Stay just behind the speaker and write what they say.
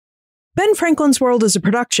Ben Franklin's World is a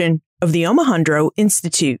production of the Omohundro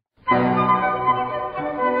Institute.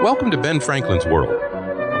 Welcome to Ben Franklin's World,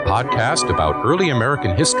 a podcast about early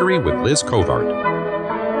American history with Liz Covart.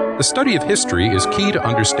 The study of history is key to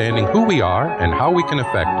understanding who we are and how we can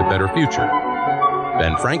affect a better future.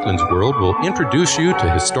 Ben Franklin's World will introduce you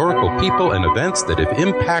to historical people and events that have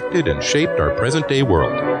impacted and shaped our present-day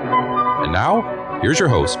world. And now, here's your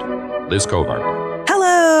host, Liz Covart.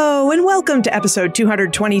 Hello, and welcome to episode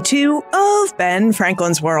 222 of Ben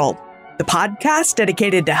Franklin's World, the podcast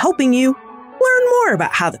dedicated to helping you learn more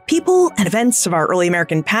about how the people and events of our early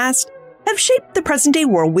American past have shaped the present-day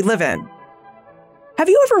world we live in. Have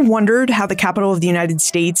you ever wondered how the capital of the United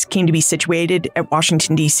States came to be situated at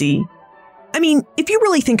Washington, D.C.? I mean, if you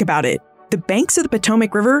really think about it, the banks of the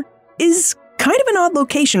Potomac River is kind of an odd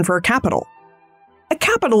location for a capital. A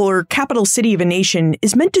capital or capital city of a nation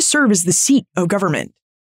is meant to serve as the seat of government.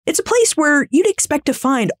 It's a place where you'd expect to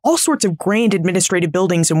find all sorts of grand administrative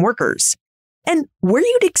buildings and workers, and where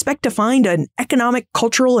you'd expect to find an economic,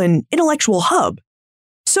 cultural, and intellectual hub.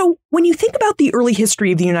 So when you think about the early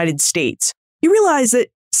history of the United States, you realize that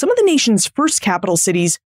some of the nation's first capital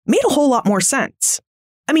cities made a whole lot more sense.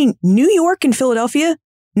 I mean, New York and Philadelphia,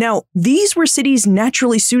 now these were cities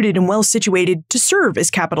naturally suited and well situated to serve as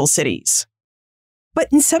capital cities. But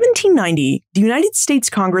in 1790, the United States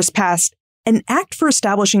Congress passed an act for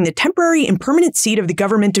establishing the temporary and permanent seat of the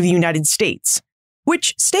government of the United States,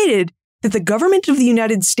 which stated that the government of the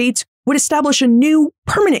United States would establish a new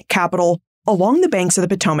permanent capital along the banks of the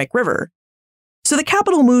Potomac River. So the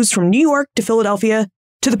capital moves from New York to Philadelphia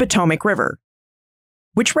to the Potomac River.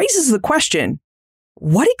 Which raises the question,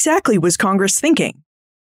 what exactly was Congress thinking?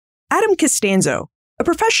 Adam Costanzo, a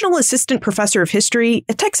professional assistant professor of history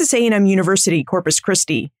at Texas A&amp University, Corpus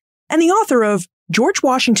Christi, and the author of George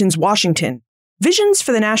Washington's Washington, Visions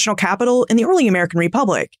for the National Capital in the Early American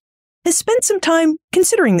Republic, has spent some time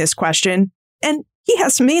considering this question, and he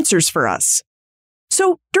has some answers for us.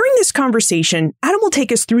 So during this conversation, Adam will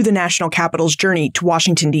take us through the national capital's journey to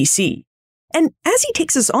Washington, D.C. And as he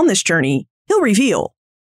takes us on this journey, he'll reveal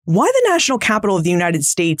why the national capital of the United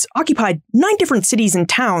States occupied 9 different cities and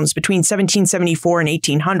towns between 1774 and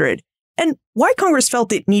 1800, and why Congress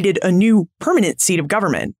felt it needed a new permanent seat of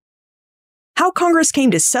government. How Congress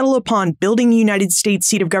came to settle upon building the United States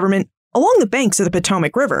seat of government along the banks of the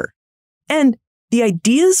Potomac River, and the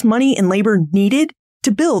ideas, money, and labor needed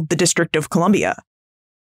to build the District of Columbia.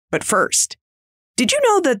 But first, did you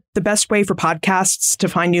know that the best way for podcasts to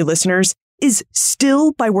find new listeners is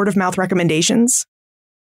still by word-of-mouth recommendations?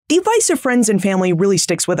 The advice of friends and family really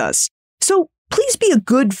sticks with us, so please be a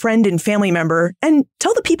good friend and family member and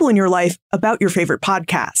tell the people in your life about your favorite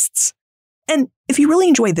podcasts. And if you really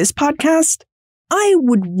enjoy this podcast, I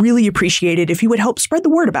would really appreciate it if you would help spread the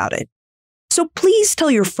word about it. So please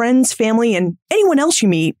tell your friends, family, and anyone else you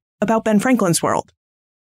meet about Ben Franklin's World.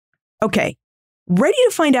 Okay, ready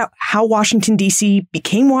to find out how Washington, D.C.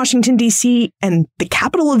 became Washington, D.C. and the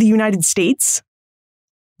capital of the United States?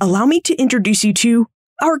 Allow me to introduce you to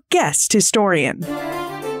our guest historian.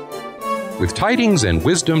 With tidings and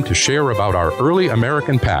wisdom to share about our early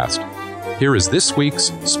American past, here is this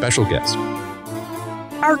week's special guest.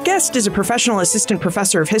 Our guest is a professional assistant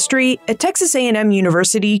professor of history at Texas A&amp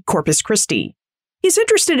University, Corpus Christi. He's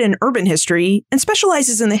interested in urban history and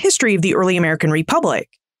specializes in the history of the early American Republic.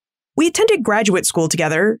 We attended graduate school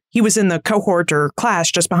together. He was in the cohort or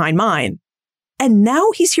class just behind mine. And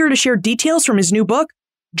now he's here to share details from his new book,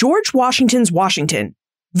 George Washington's Washington,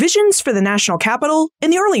 Visions for the National Capital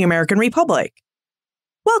in the Early American Republic.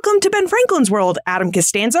 Welcome to Ben Franklin's World, Adam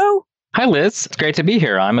Costanzo. Hi, Liz. It's great to be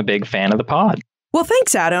here. I'm a big fan of the pod. Well,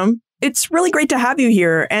 thanks, Adam. It's really great to have you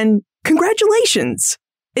here, and congratulations.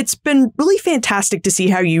 It's been really fantastic to see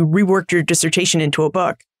how you reworked your dissertation into a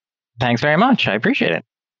book. Thanks very much. I appreciate it.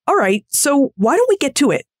 All right, so why don't we get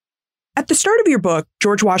to it? At the start of your book,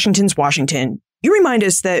 George Washington's Washington, you remind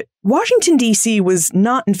us that Washington, D.C. was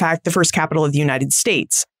not, in fact, the first capital of the United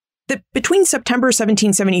States. That between September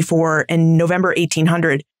 1774 and November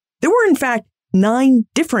 1800, there were, in fact, 9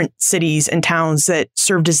 different cities and towns that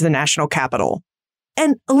served as the national capital.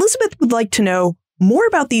 And Elizabeth would like to know more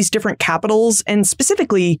about these different capitals and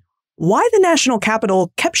specifically why the national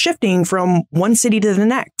capital kept shifting from one city to the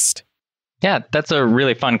next. Yeah, that's a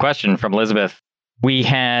really fun question from Elizabeth. We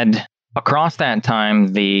had, across that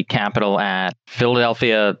time, the capital at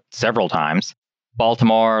Philadelphia several times,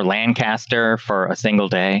 Baltimore, Lancaster for a single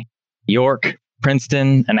day, York,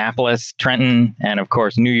 Princeton, Annapolis, Trenton, and of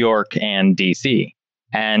course, New York and D.C.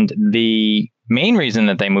 And the main reason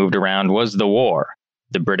that they moved around was the war.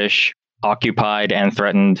 The British occupied and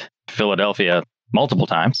threatened Philadelphia multiple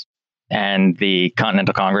times. And the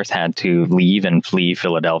Continental Congress had to leave and flee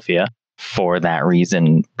Philadelphia for that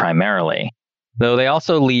reason primarily. Though they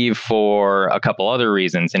also leave for a couple other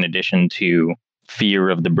reasons in addition to fear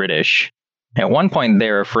of the British. At one point,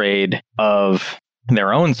 they're afraid of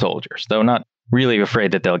their own soldiers, though not really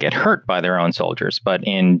afraid that they'll get hurt by their own soldiers. But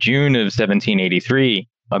in June of 1783,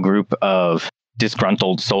 a group of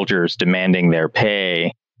disgruntled soldiers demanding their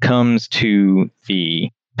pay comes to the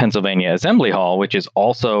Pennsylvania Assembly Hall, which is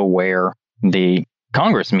also where the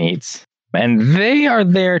Congress meets. And they are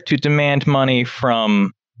there to demand money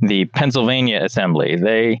from the Pennsylvania Assembly.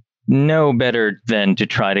 They know better than to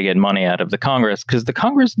try to get money out of the Congress because the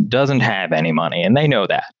Congress doesn't have any money, and they know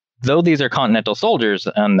that. Though these are Continental soldiers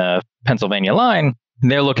on the Pennsylvania line,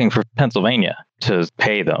 they're looking for Pennsylvania to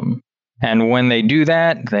pay them. And when they do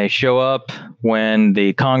that, they show up when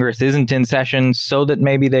the Congress isn't in session so that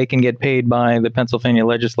maybe they can get paid by the Pennsylvania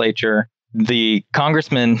legislature. The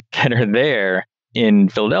congressmen that are there in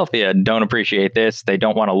Philadelphia don't appreciate this. They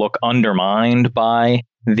don't want to look undermined by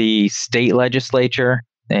the state legislature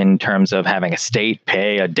in terms of having a state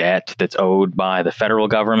pay a debt that's owed by the federal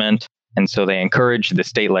government. And so they encourage the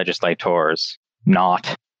state legislators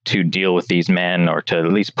not to deal with these men or to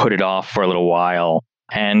at least put it off for a little while.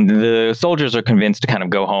 And the soldiers are convinced to kind of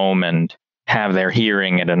go home and have their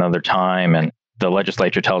hearing at another time. And the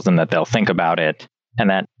legislature tells them that they'll think about it and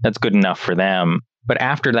that's good enough for them. But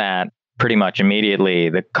after that, pretty much immediately,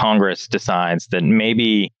 the Congress decides that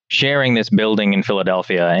maybe sharing this building in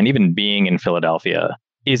Philadelphia and even being in Philadelphia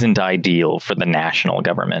isn't ideal for the national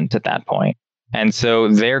government at that point. And so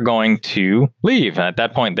they're going to leave. At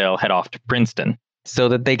that point, they'll head off to Princeton so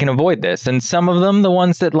that they can avoid this. And some of them, the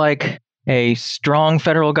ones that like a strong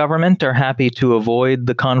federal government, are happy to avoid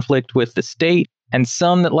the conflict with the state. And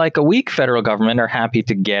some that like a weak federal government are happy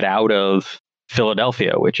to get out of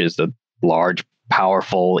Philadelphia, which is a large,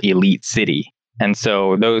 powerful, elite city. And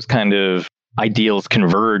so those kind of ideals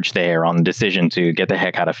converge there on the decision to get the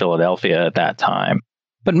heck out of Philadelphia at that time.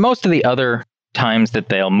 But most of the other times that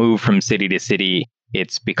they'll move from city to city,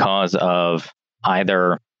 it's because of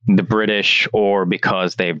either the British or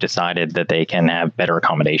because they've decided that they can have better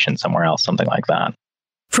accommodation somewhere else, something like that.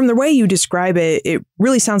 From the way you describe it, it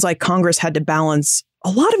really sounds like Congress had to balance a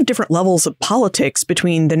lot of different levels of politics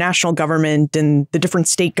between the national government and the different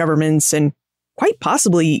state governments and quite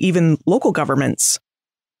possibly even local governments.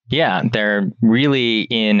 Yeah, they're really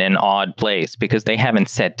in an odd place because they haven't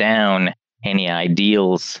set down any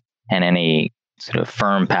ideals and any sort of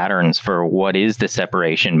firm patterns for what is the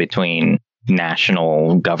separation between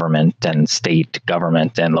national government and state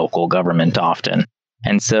government and local government often.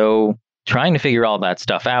 And so trying to figure all that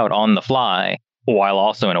stuff out on the fly while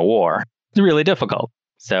also in a war is really difficult.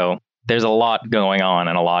 So there's a lot going on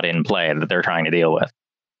and a lot in play that they're trying to deal with.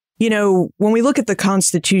 You know, when we look at the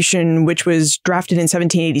Constitution, which was drafted in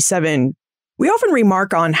 1787, we often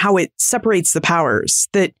remark on how it separates the powers,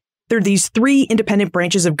 that there are these three independent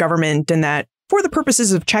branches of government and that for the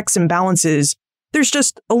purposes of checks and balances, there's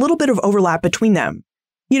just a little bit of overlap between them,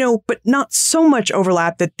 you know, but not so much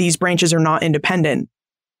overlap that these branches are not independent.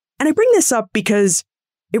 And I bring this up because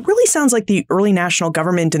it really sounds like the early national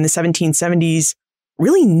government in the 1770s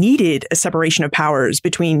really needed a separation of powers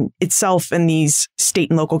between itself and these state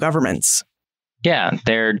and local governments. Yeah,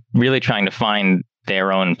 they're really trying to find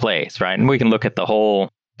their own place, right? And we can look at the whole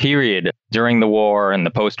period during the war and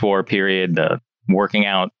the post-war period, the working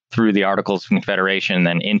out through the Articles of Confederation and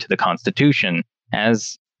then into the Constitution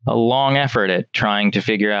as a long effort at trying to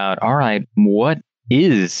figure out, all right, what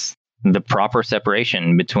is the proper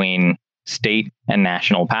separation between state and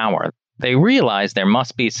national power? They realize there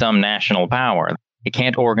must be some national power. They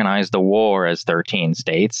can't organize the war as 13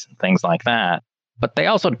 states, things like that. But they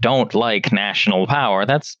also don't like national power.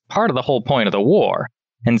 That's part of the whole point of the war.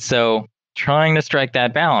 And so trying to strike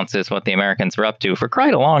that balance is what the Americans were up to for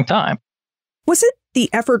quite a long time. Was it the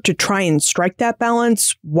effort to try and strike that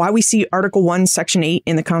balance why we see Article 1, Section 8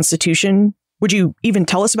 in the Constitution? Would you even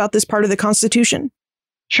tell us about this part of the Constitution?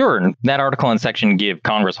 Sure. That article and section give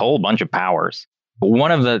Congress a whole bunch of powers.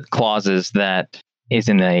 One of the clauses that is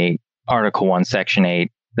in the Article 1, Section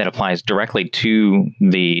 8 that applies directly to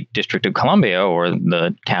the District of Columbia or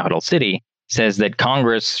the capital city says that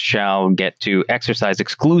Congress shall get to exercise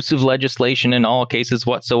exclusive legislation in all cases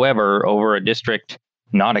whatsoever over a district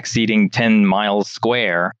not exceeding 10 miles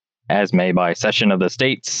square, as may by session of the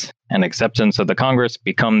states and acceptance of the Congress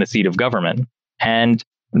become the seat of government. And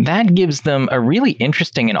that gives them a really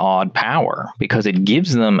interesting and odd power because it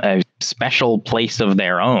gives them a special place of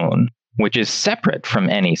their own, which is separate from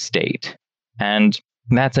any state. And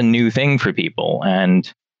that's a new thing for people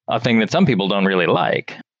and a thing that some people don't really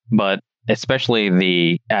like. But especially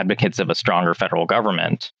the advocates of a stronger federal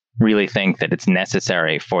government, really think that it's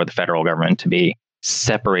necessary for the federal government to be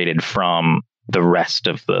separated from the rest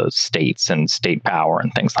of the states and state power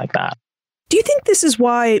and things like that. Do you think this is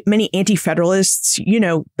why many anti-federalists,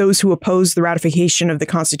 those who oppose the ratification of the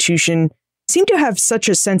Constitution, seem to have such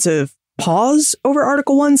a sense of pause over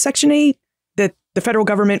Article 1, Section 8, that the federal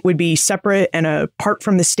government would be separate and apart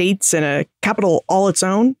from the states and a capital all its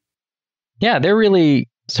own? Yeah, they're really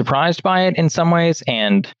surprised by it in some ways,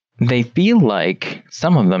 and they feel like,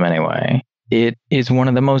 some of them anyway, it is one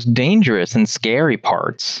of the most dangerous and scary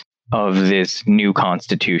parts of this new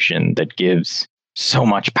Constitution that gives so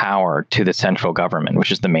much power to the central government,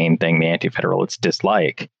 which is the main thing the anti-federalists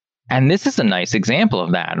dislike. And this is a nice example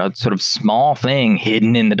of that, a sort of small thing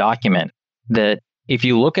hidden in the document that, if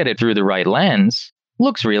you look at it through the right lens,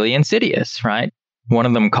 looks really insidious, right? One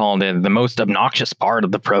of them called it the most obnoxious part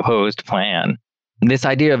of the proposed plan. This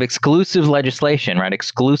idea of exclusive legislation, right?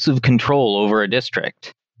 Exclusive control over a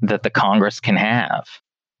district that the Congress can have.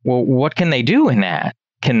 Well, what can they do in that?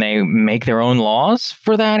 Can they make their own laws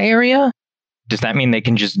for that area? Does that mean they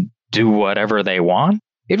can just do whatever they want?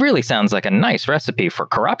 It really sounds like a nice recipe for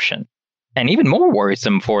corruption. And even more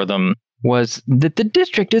worrisome for them was that the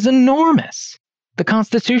district is enormous. The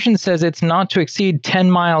Constitution says it's not to exceed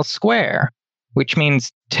 10 miles square, which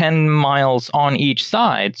means 10 miles on each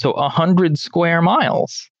side, so 100 square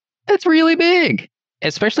miles. That's really big,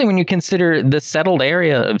 especially when you consider the settled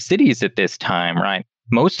area of cities at this time, right?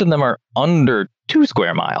 Most of them are under 2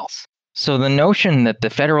 square miles. So the notion that the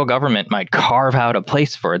federal government might carve out a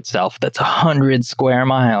place for itself that's 100 square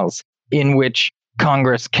miles in which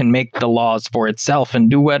Congress can make the laws for itself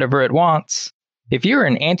and do whatever it wants. If you're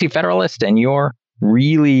an anti-federalist and you're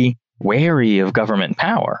really wary of government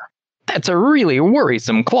power, that's a really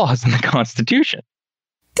worrisome clause in the Constitution.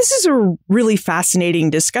 This is a really fascinating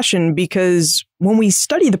discussion because when we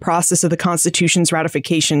study the process of the Constitution's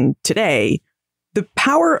ratification today, the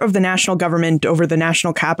power of the national government over the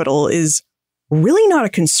national capital is really not a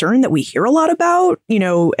concern that we hear a lot about,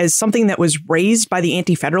 as something that was raised by the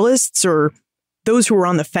anti-federalists or those who were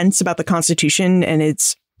on the fence about the Constitution and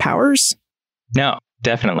its powers. No,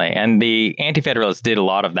 definitely. And the anti-federalists did a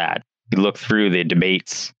lot of that. You look through the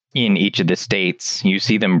debates in each of the states, you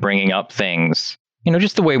see them bringing up things,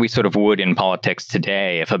 just the way we sort of would in politics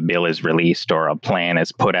today. If a bill is released or a plan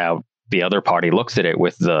is put out, the other party looks at it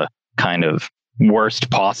with the kind of worst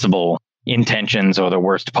possible intentions or the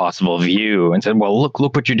worst possible view and said, well, look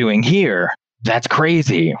what you're doing here. That's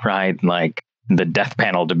crazy, right? Like the death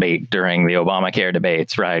panel debate during the Obamacare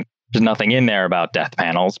debates, right? There's nothing in there about death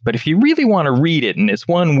panels, but if you really want to read it in this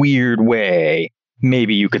one weird way,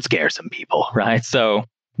 maybe you could scare some people, right? So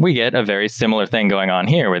we get a very similar thing going on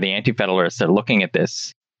here where the anti-federalists are looking at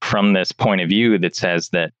this from this point of view that says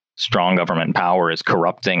that strong government power is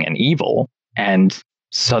corrupting and evil. And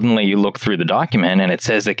suddenly you look through the document and it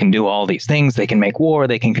says they can do all these things. They can make war,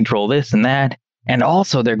 they can control this and that. And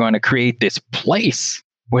also they're going to create this place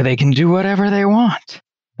where they can do whatever they want.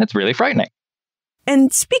 That's really frightening.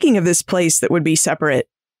 And speaking of this place that would be separate,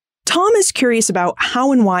 Tom is curious about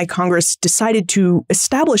how and why Congress decided to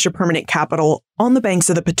establish a permanent capital on the banks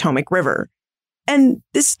of the Potomac River. And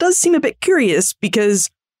this does seem a bit curious because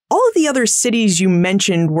all of the other cities you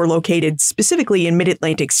mentioned were located specifically in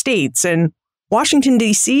mid-Atlantic states, and Washington,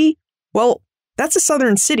 D.C., well, that's a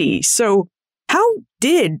southern city. So how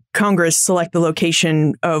did Congress select the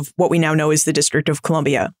location of what we now know as the District of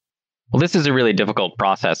Columbia? Well, this is a really difficult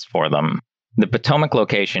process for them. The Potomac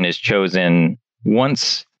location is chosen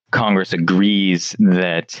once Congress agrees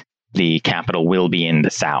that the capital will be in the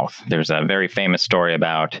South. There's a very famous story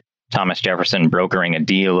about Thomas Jefferson brokering a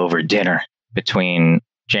deal over dinner between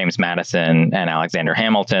James Madison and Alexander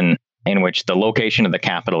Hamilton, in which the location of the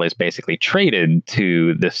capital is basically traded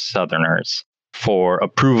to the Southerners for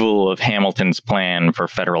approval of Hamilton's plan for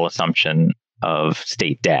federal assumption of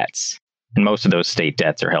state debts. And most of those state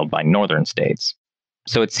debts are held by northern states.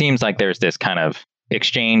 So it seems like there's this kind of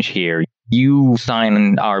exchange here. You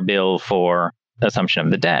sign our bill for assumption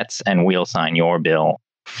of the debts, and we'll sign your bill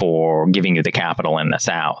for giving you the capital in the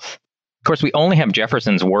South. Of course, we only have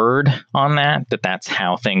Jefferson's word on that's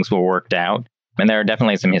how things were worked out. And there are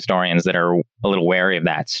definitely some historians that are a little wary of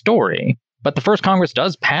that story. But the first Congress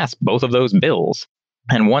does pass both of those bills.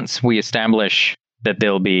 And once we establish that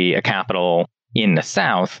there'll be a capital in the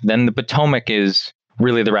South, then the Potomac is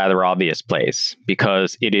really the rather obvious place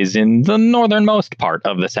because it is in the northernmost part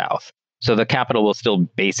of the South. So the capital will still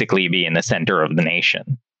basically be in the center of the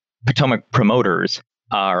nation. Potomac promoters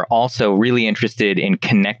are also really interested in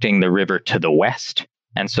connecting the river to the west.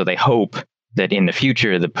 And so they hope that in the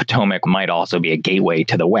future, the Potomac might also be a gateway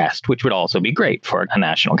to the West, which would also be great for a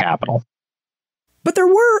national capital. But there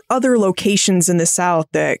were other locations in the South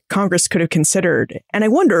that Congress could have considered. And I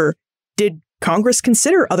wonder, did Congress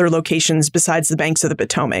consider other locations besides the banks of the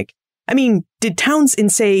Potomac? I mean, did towns in,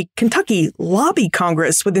 say, Kentucky lobby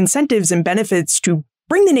Congress with incentives and benefits to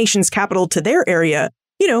bring the nation's capital to their area?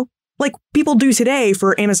 You know, like people do today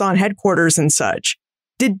for Amazon headquarters and such.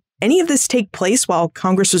 Did any of this take place while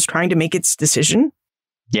Congress was trying to make its decision?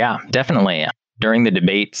 Yeah, definitely. During the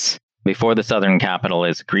debates before the Southern capital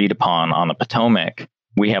is agreed upon on the Potomac,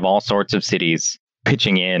 we have all sorts of cities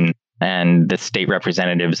pitching in, and the state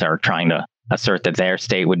representatives are trying to assert that their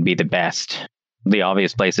state would be the best. The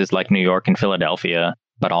obvious places like New York and Philadelphia,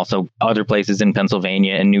 but also other places in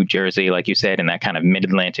Pennsylvania and New Jersey, like you said, in that kind of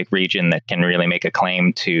mid-Atlantic region that can really make a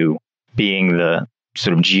claim to being the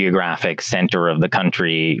sort of geographic center of the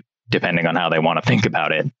country, depending on how they want to think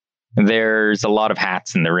about it. There's a lot of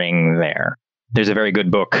hats in the ring there. There's a very good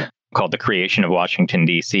book called The Creation of Washington,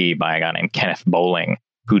 D.C. by a guy named Kenneth Bowling,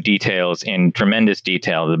 who details in tremendous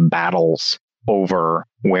detail the battles over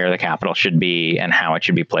where the capital should be and how it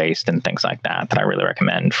should be placed and things like that, that I really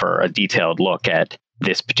recommend for a detailed look at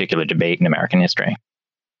this particular debate in American history.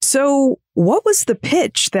 So what was the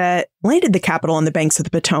pitch that landed the capital on the banks of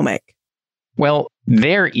the Potomac? Well,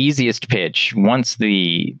 their easiest pitch, once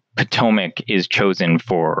the Potomac is chosen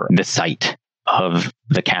for the site of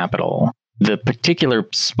the capital, the particular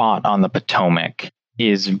spot on the Potomac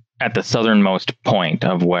is at the southernmost point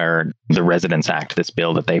of where the Residence Act, this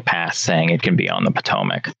bill that they passed saying it can be on the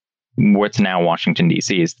Potomac. What's now Washington,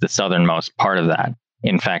 D.C. is the southernmost part of that.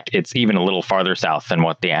 In fact, it's even a little farther south than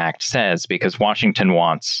what the act says, because Washington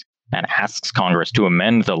wants and asks Congress to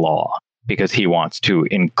amend the law because he wants to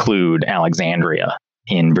include Alexandria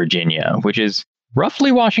in Virginia, which is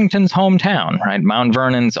roughly Washington's hometown, right? Mount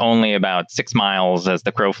Vernon's only about 6 miles as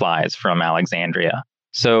the crow flies from Alexandria.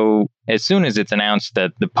 So as soon as it's announced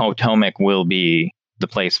that the Potomac will be the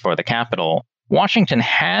place for the capital, Washington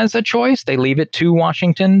has a choice. They leave it to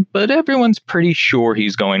Washington, but everyone's pretty sure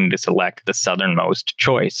he's going to select the southernmost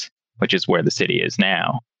choice, which is where the city is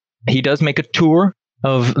now. He does make a tour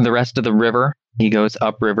of the rest of the river. He goes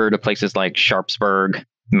upriver to places like Sharpsburg,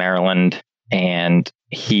 Maryland, and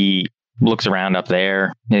he looks around up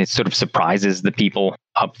there. It sort of surprises the people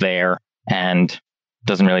up there and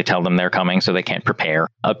doesn't really tell them they're coming, so they can't prepare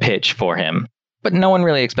a pitch for him. But no one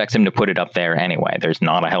really expects him to put it up there anyway. There's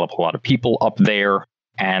not a hell of a lot of people up there,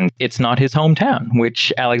 and it's not his hometown,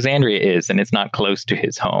 which Alexandria is, and it's not close to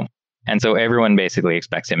his home. And so everyone basically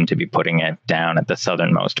expects him to be putting it down at the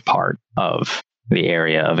southernmost part of the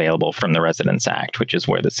area available from the Residence Act, which is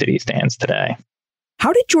where the city stands today.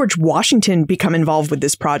 How did George Washington become involved with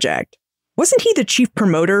this project? Wasn't he the chief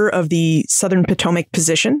promoter of the Southern Potomac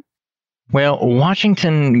position? Well,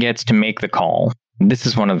 Washington gets to make the call. This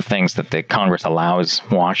is one of the things that the Congress allows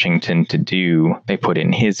Washington to do. They put it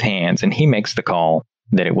in his hands, and he makes the call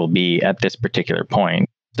that it will be at this particular point.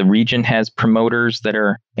 The region has promoters that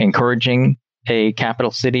are encouraging a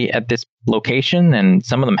capital city at this location, and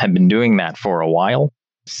some of them have been doing that for a while,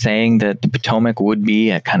 saying that the Potomac would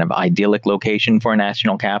be a kind of idyllic location for a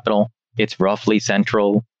national capital. It's roughly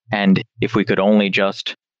central, and if we could only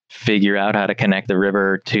just figure out how to connect the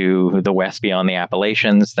river to the west beyond the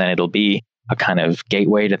Appalachians, then it'll be a kind of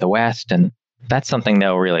gateway to the West, and that's something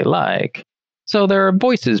they'll really like. So there are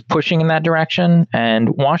voices pushing in that direction, and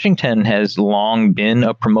Washington has long been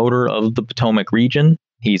a promoter of the Potomac region.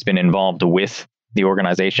 He's been involved with the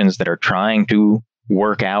organizations that are trying to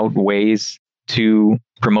work out ways to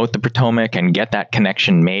promote the Potomac and get that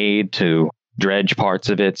connection made, to dredge parts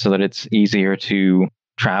of it so that it's easier to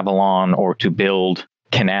travel on, or to build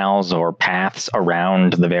canals or paths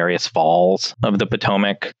around the various falls of the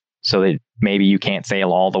Potomac so that maybe you can't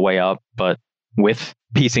sail all the way up, but with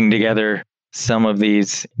piecing together some of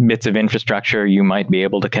these bits of infrastructure, you might be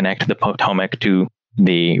able to connect the Potomac to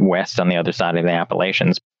the west on the other side of the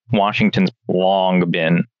Appalachians. Washington's long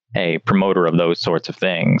been a promoter of those sorts of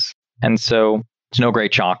things. And so it's no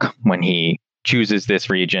great shock when he chooses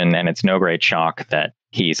this region, and it's no great shock that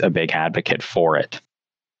he's a big advocate for it.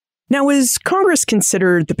 Now, as Congress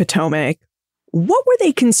considered the Potomac, what were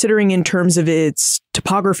they considering in terms of its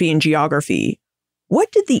topography and geography? What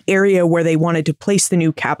did the area where they wanted to place the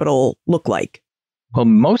new capital look like? Well,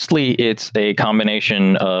 mostly it's a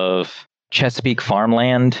combination of Chesapeake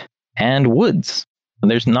farmland and woods.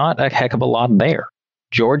 There's not a heck of a lot there.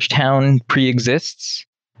 Georgetown pre-exists,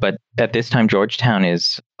 but at this time, Georgetown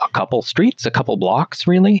is a couple streets, a couple blocks,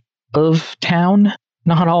 really, of town.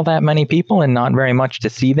 Not all that many people and not very much to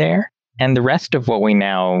see there. And the rest of what we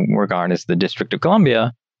now regard as the District of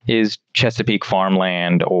Columbia is Chesapeake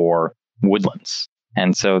farmland or woodlands.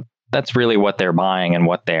 And so that's really what they're buying and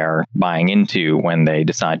what they're buying into when they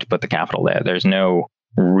decide to put the capital there. There's no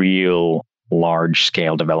real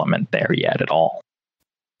large-scale development there yet at all.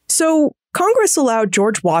 So Congress allowed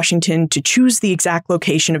George Washington to choose the exact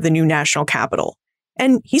location of the new national capital,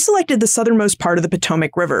 and he selected the southernmost part of the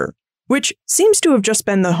Potomac River, which seems to have just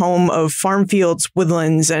been the home of farm fields,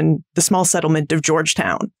 woodlands, and the small settlement of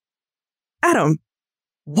Georgetown. Adam,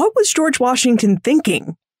 what was George Washington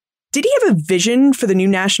thinking? Did he have a vision for the new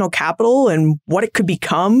national capital and what it could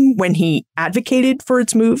become when he advocated for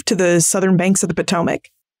its move to the southern banks of the Potomac?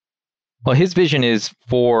 Well, his vision is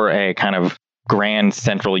for a kind of grand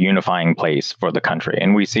central unifying place for the country.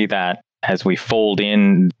 And we see that as we fold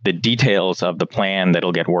in the details of the plan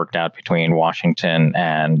that'll get worked out between Washington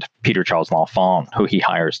and Peter Charles L'Enfant, who he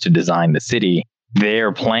hires to design the city.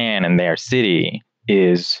 Their plan and their city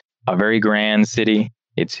is a very grand city.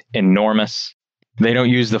 It's enormous. They don't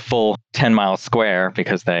use the full 10 mile square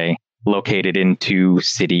because they locate it into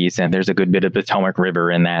cities, and there's a good bit of Potomac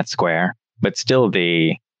River in that square. But still,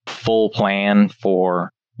 the full plan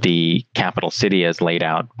for the capital city as laid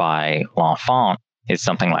out by L'Enfant is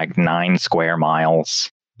something like 9 square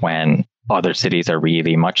miles, when other cities are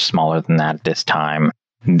really much smaller than that at this time.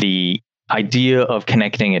 The idea of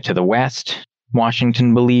connecting it to the west,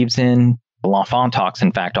 Washington believes in. L'Enfant talks,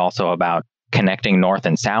 in fact, also about connecting north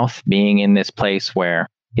and south, being in this place where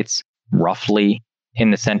it's roughly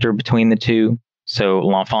in the center between the two. So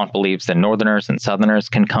L'Enfant believes that northerners and southerners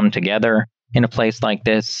can come together in a place like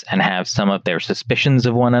this and have some of their suspicions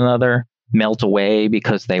of one another melt away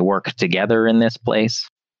because they work together in this place.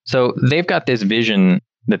 So they've got this vision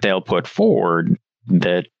that they'll put forward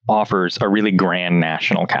that offers a really grand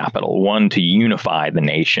national capital, one to unify the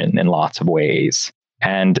nation in lots of ways.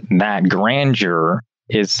 And that grandeur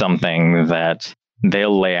is something that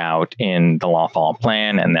they'll lay out in the L'Enfant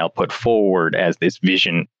plan and they'll put forward as this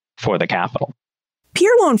vision for the capital.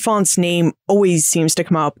 Pierre L'Enfant's name always seems to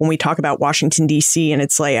come up when we talk about Washington, D.C. and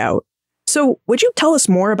its layout. So would you tell us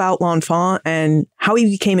more about L'Enfant and how he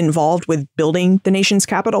became involved with building the nation's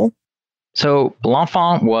capital? So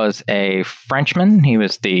L'Enfant was a Frenchman. He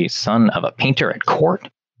was the son of a painter at court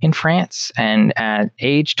in France. And at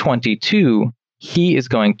age 22, he is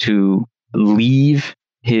going to leave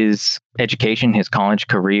his education, his college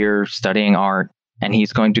career, studying art, and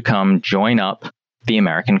he's going to come join up the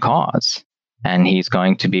American cause. And he's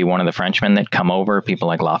going to be one of the Frenchmen that come over, people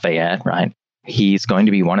like Lafayette, right? He's going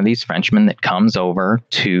to be one of these Frenchmen that comes over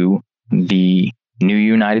to the new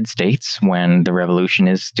United States when the revolution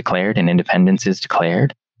is declared and independence is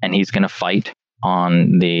declared. And he's going to fight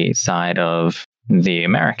on the side of the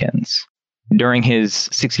Americans. During his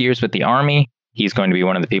 6 years with the Army, he's going to be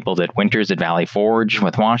one of the people that winters at Valley Forge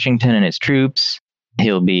with Washington and his troops.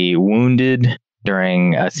 He'll be wounded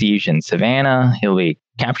during a siege in Savannah. He'll be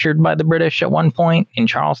captured by the British at one point in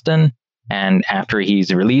Charleston. And after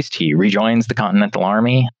he's released, he rejoins the Continental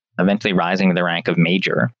Army, eventually rising to the rank of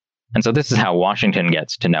major. And so this is how Washington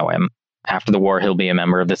gets to know him. After the war, he'll be a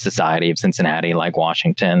member of the Society of Cincinnati, like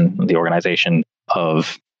Washington, the organization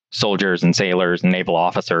of soldiers and sailors and naval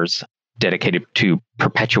officers dedicated to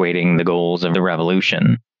perpetuating the goals of the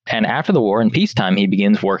revolution. And after the war, in peacetime, he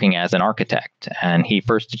begins working as an architect. And he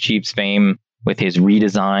first achieves fame with his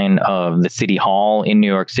redesign of the City Hall in New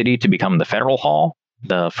York City to become the Federal Hall,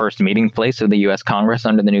 the first meeting place of the U.S. Congress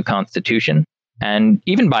under the new Constitution. And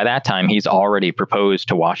even by that time, he's already proposed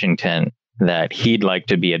to Washington that he'd like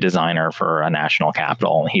to be a designer for a national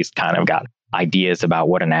capital. He's kind of got ideas about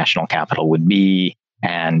what a national capital would be,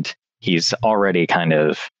 and he's already kind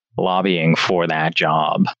of lobbying for that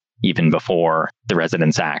job even before the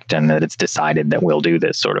Residence Act and that it's decided that we'll do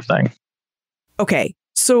this sort of thing. Okay,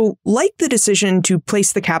 so like the decision to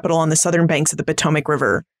place the capital on the southern banks of the Potomac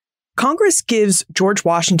River, Congress gives George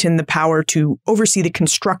Washington the power to oversee the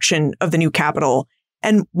construction of the new capital,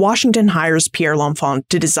 and Washington hires Pierre L'Enfant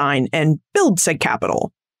to design and build said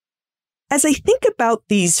capital. As I think about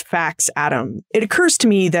these facts, Adam, it occurs to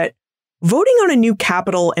me that voting on a new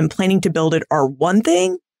capital and planning to build it are one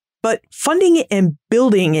thing, but funding it and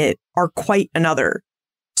building it are quite another.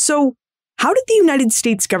 So how did the United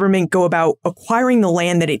States government go about acquiring the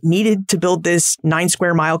land that it needed to build this 9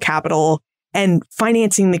 square mile capital and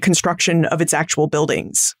financing the construction of its actual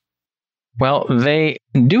buildings? Well, they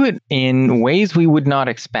do it in ways we would not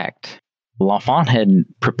expect. L'Enfant had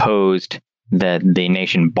proposed that the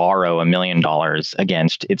nation borrow $1 million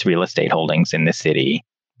against its real estate holdings in the city,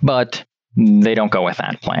 but they don't go with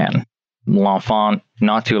that plan. L'Enfant,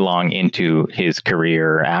 not too long into his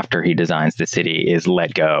career after he designs the city, is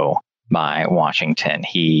let go by Washington.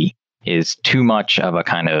 He is too much of a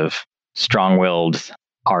kind of strong-willed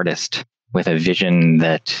artist with a vision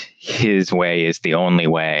that his way is the only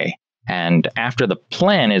way. And after the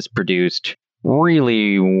plan is produced,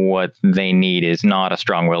 really what they need is not a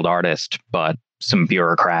strong-willed artist, but some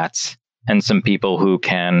bureaucrats and some people who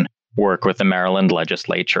can work with the Maryland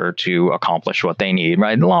legislature to accomplish what they need,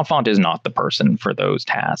 right? L'Enfant is not the person for those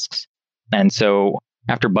tasks. And so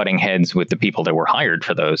after butting heads with the people that were hired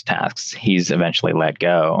for those tasks, he's eventually let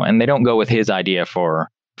go. And they don't go with his idea for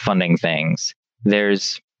funding things.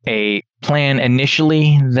 There's a plan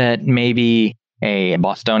initially that maybe a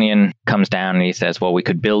Bostonian comes down and he says, well, we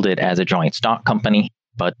could build it as a joint stock company,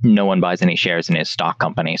 but no one buys any shares in his stock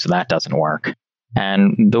company, so that doesn't work.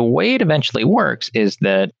 And the way it eventually works is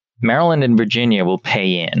that Maryland and Virginia will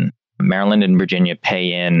pay in. Maryland and Virginia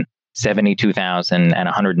pay in $72,000 and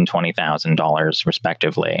 $120,000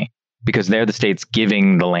 respectively, because they're the states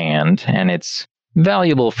giving the land, and it's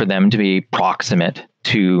valuable for them to be proximate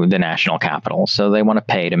to the national capital. So they want to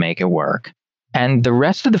pay to make it work. And the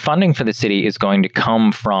rest of the funding for the city is going to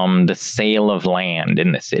come from the sale of land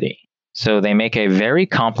in the city. So they make a very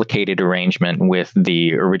complicated arrangement with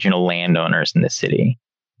the original landowners in the city.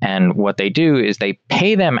 And what they do is they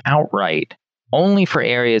pay them outright only for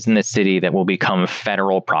areas in the city that will become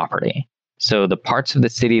federal property. So the parts of the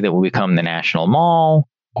city that will become the National Mall,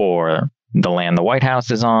 or the land the White House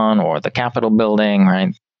is on, or the Capitol building,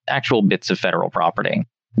 right? Actual bits of federal property.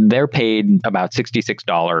 They're paid about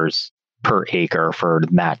 $66 per acre for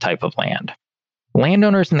that type of land.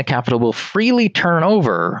 Landowners in the Capitol will freely turn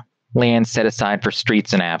over land set aside for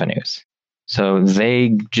streets and avenues. So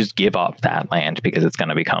they just give up that land because it's going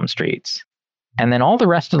to become streets. And then all the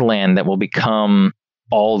rest of the land that will become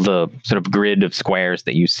all the sort of grid of squares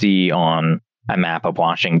that you see on a map of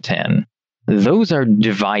Washington, those are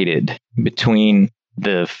divided between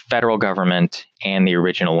the federal government and the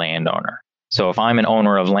original landowner. So if I'm an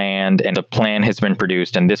owner of land and a plan has been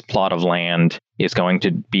produced and this plot of land is going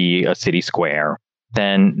to be a city square,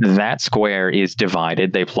 then that square is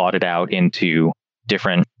divided. They plot it out into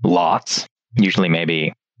different lots, usually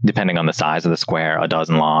maybe, depending on the size of the square, a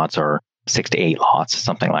dozen lots or 6 to 8 lots,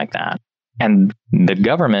 something like that. And the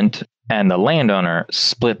government and the landowner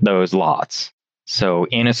split those lots. So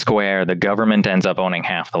in a square, the government ends up owning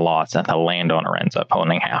half the lots and the landowner ends up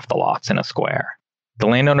owning half the lots in a square. The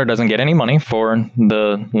landowner doesn't get any money for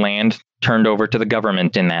the land turned over to the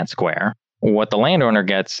government in that square. What the landowner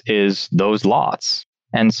gets is those lots.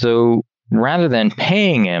 And so rather than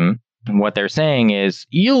paying him, what they're saying is,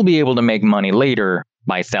 you'll be able to make money later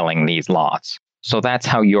by selling these lots. So that's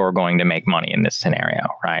how you're going to make money in this scenario,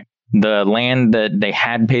 right? The land that they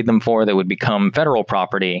had paid them for that would become federal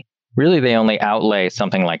property, really they only outlay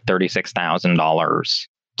something like $36,000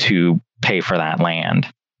 to pay for that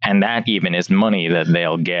land. And that even is money that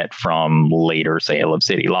they'll get from later sale of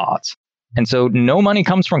city lots. And so no money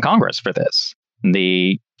comes from Congress for this.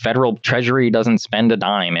 The federal treasury doesn't spend a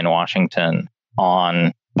dime in Washington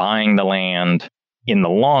on buying the land. In the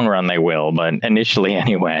long run, they will, but initially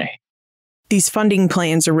anyway. These funding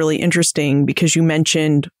plans are really interesting because you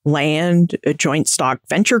mentioned land, a joint stock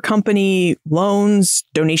venture company, loans,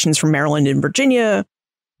 donations from Maryland and Virginia.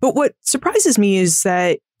 But what surprises me is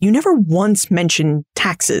that you never once mentioned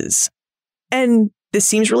taxes. And this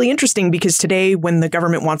seems really interesting because today, when the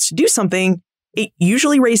government wants to do something, it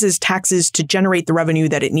usually raises taxes to generate the revenue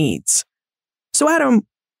that it needs. So, Adam,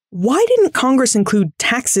 why didn't Congress include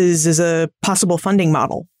taxes as a possible funding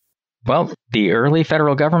model? Well, the early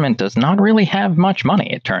federal government does not really have much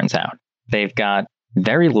money, it turns out. They've got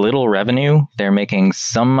very little revenue. They're making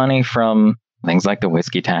some money from things like the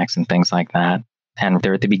whiskey tax and things like that. And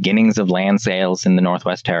they're at the beginnings of land sales in the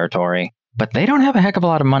Northwest Territory. But they don't have a heck of a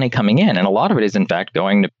lot of money coming in. And a lot of it is, in fact,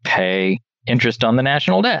 going to pay interest on the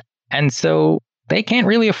national debt. And so they can't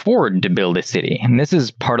really afford to build a city. And this is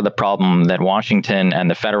part of the problem that Washington and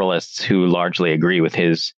the Federalists, who largely agree with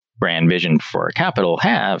his grand vision for a capital,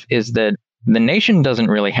 have, is that the nation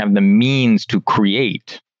doesn't really have the means to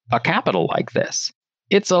create a capital like this.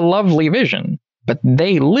 It's a lovely vision, but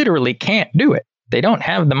they literally can't do it. They don't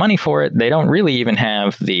have the money for it. They don't really even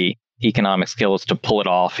have the economic skills to pull it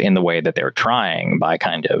off in the way that they're trying, by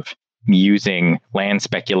kind of using land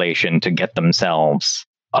speculation to get themselves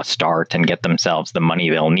a start and get themselves the money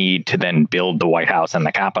they'll need to then build the White House and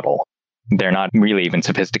the Capitol. They're not really even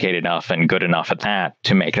sophisticated enough and good enough at that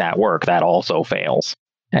to make that work. That also fails.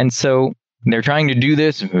 And so they're trying to do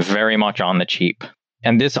this very much on the cheap.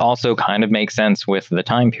 And this also kind of makes sense with the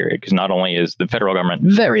time period, because not only is the federal government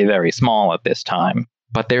very, very small at this time,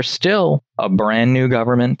 but they're still a brand new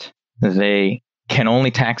government. They can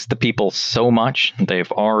only tax the people so much.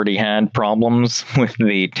 They've already had problems with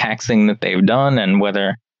the taxing that they've done, and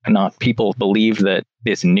whether or not people believe that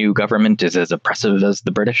this new government is as oppressive as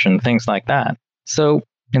the British and things like that. So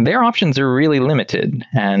their options are really limited,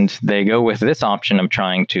 and they go with this option of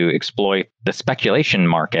trying to exploit the speculation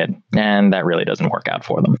market, and that really doesn't work out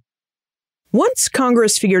for them. Once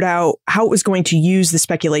Congress figured out how it was going to use the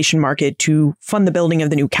speculation market to fund the building of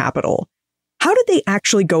the new Capitol, how did they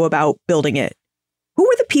actually go about building it? Who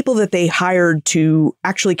were the people that they hired to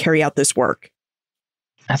actually carry out this work?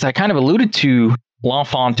 As I kind of alluded to,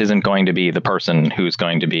 L'Enfant isn't going to be the person who's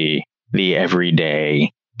going to be the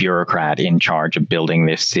everyday bureaucrat in charge of building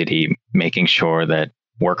this city, making sure that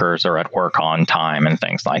workers are at work on time and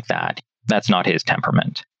things like that. That's not his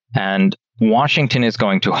temperament. And Washington is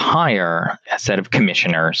going to hire a set of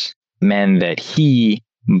commissioners, men that he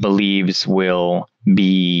believes will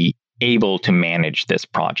be able to manage this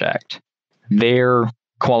project. Their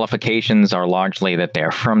qualifications are largely that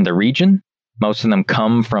they're from the region. Most of them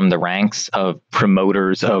come from the ranks of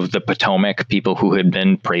promoters of the Potomac, people who had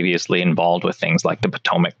been previously involved with things like the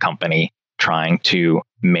Potomac Company, trying to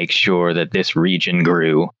make sure that this region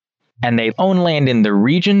grew. And they own land in the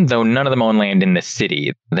region, though none of them own land in the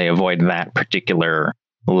city. They avoid that particular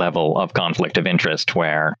level of conflict of interest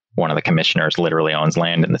where one of the commissioners literally owns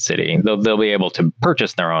land in the city. They'll be able to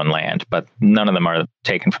purchase their own land, but none of them are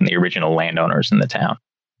taken from the original landowners in the town.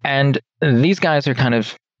 And these guys are kind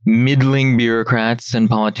of middling bureaucrats and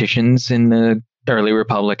politicians in the early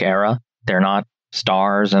Republic era. They're not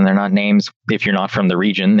stars and they're not names, if you're not from the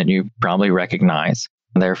region, that you probably recognize.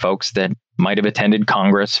 They're folks that might have attended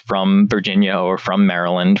Congress from Virginia or from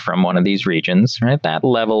Maryland, from one of these regions, right? That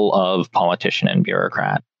level of politician and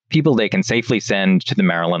bureaucrat. People they can safely send to the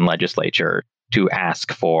Maryland legislature to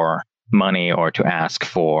ask for money or to ask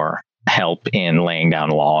for help in laying down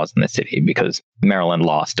laws in the city, because Maryland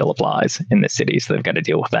law still applies in the city, so they've got to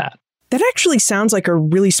deal with that. That actually sounds like a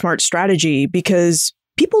really smart strategy, because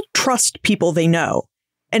people trust people they know.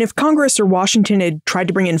 And if Congress or Washington had tried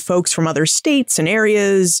to bring in folks from other states and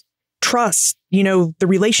areas, trust, the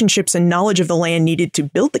relationships and knowledge of the land needed to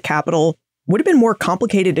build the Capitol would have been more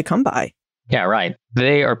complicated to come by. Yeah, right.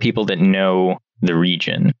 They are people that know the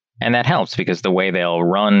region. And that helps because the way they'll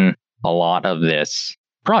run a lot of this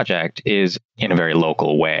project is in a very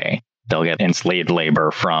local way. They'll get enslaved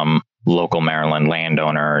labor from local Maryland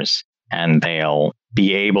landowners, and they'll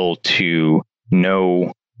be able to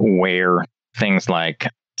know where things like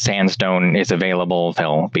sandstone is available.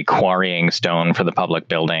 They'll be quarrying stone for the public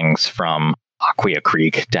buildings from Aquia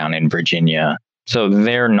Creek down in Virginia. So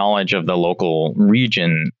their knowledge of the local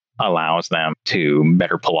region allows them to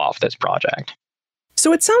better pull off this project.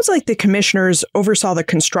 So it sounds like the commissioners oversaw the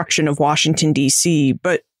construction of Washington, D.C.,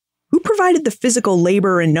 but who provided the physical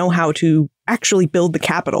labor and know-how to actually build the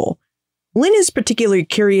Capitol? Lynn is particularly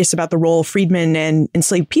curious about the role freedmen and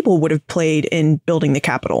enslaved people would have played in building the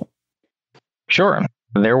Capitol. Sure.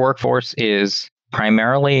 Their workforce is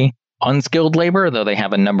primarily unskilled labor, though they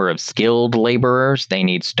have a number of skilled laborers. They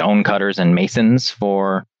need stonecutters and masons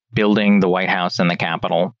for building the White House and the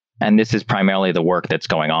Capitol. And this is primarily the work that's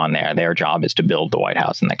going on there. Their job is to build the White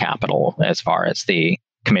House and the Capitol as far as the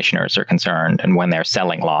commissioners are concerned. And when they're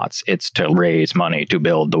selling lots, it's to raise money to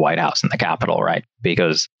build the White House and the Capitol, right?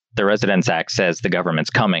 Because the Residence Act says the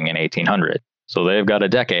government's coming in 1800. So they've got a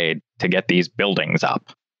decade to get these buildings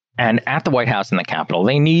up. And at the White House and the Capitol,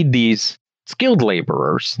 they need these skilled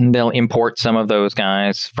laborers. And they'll import some of those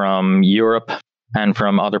guys from Europe and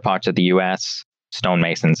from other parts of the U.S.,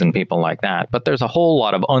 stonemasons and people like that. But there's a whole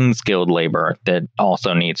lot of unskilled labor that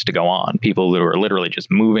also needs to go on. People who are literally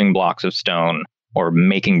just moving blocks of stone or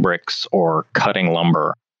making bricks or cutting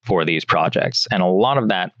lumber for these projects. And a lot of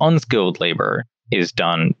that unskilled labor is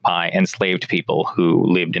done by enslaved people who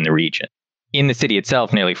lived in the region. In the city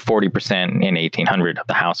itself, nearly 40% in 1800 of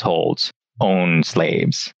the households own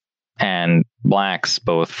slaves. And blacks,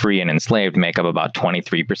 both free and enslaved, make up about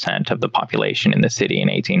 23% of the population in the city in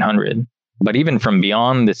 1800. But even from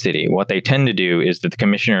beyond the city, what they tend to do is that the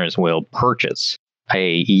commissioners will purchase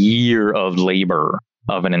a year of labor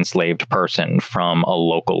of an enslaved person from a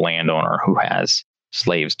local landowner who has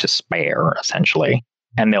slaves to spare, essentially.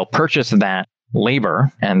 And they'll purchase that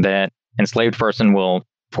labor, and that enslaved person will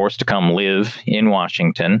forced to come live in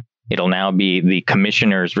Washington. It'll now be the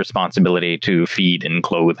commissioner's responsibility to feed and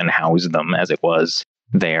clothe and house them, as it was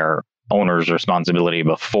their owner's responsibility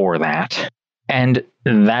before that. And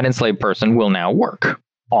that enslaved person will now work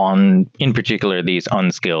on, in particular, these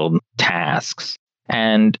unskilled tasks.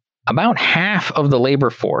 And about half of the labor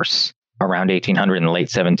force around 1800 in the late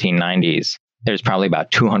 1790s there's probably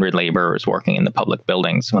about 200 laborers working in the public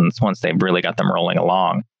buildings once they've really got them rolling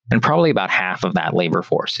along. And probably about half of that labor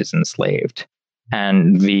force is enslaved.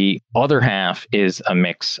 And the other half is a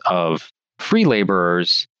mix of free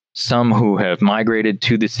laborers, some who have migrated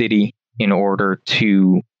to the city in order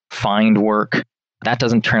to find work. That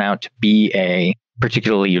doesn't turn out to be a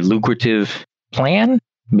particularly lucrative plan,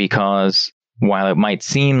 because while it might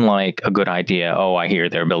seem like a good idea, oh, I hear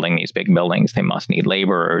they're building these big buildings, they must need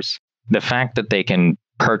laborers, the fact that they can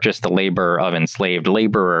purchase the labor of enslaved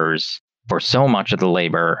laborers for so much of the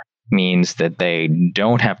labor means that they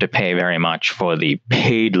don't have to pay very much for the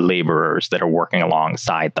paid laborers that are working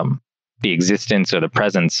alongside them. The existence or the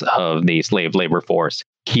presence of the slave labor force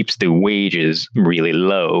keeps the wages really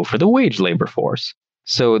low for the wage labor force.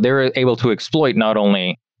 So they're able to exploit not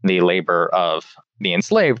only the labor of the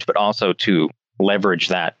enslaved, but also to leverage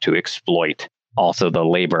that to exploit also the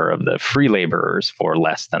labor of the free laborers for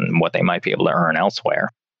less than what they might be able to earn elsewhere.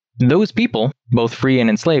 Those people, both free and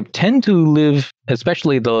enslaved, tend to live,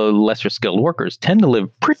 especially the lesser skilled workers, tend to live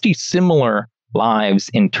pretty similar lives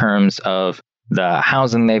in terms of the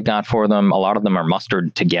housing they've got for them. A lot of them are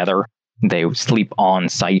mustered together. They sleep on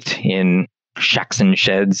site in shacks and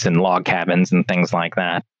sheds and log cabins and things like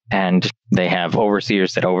that. And they have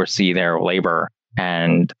overseers that oversee their labor,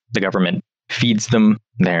 and the government feeds them.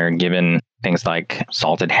 They're given things like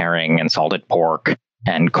salted herring and salted pork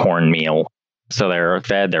and cornmeal. So they're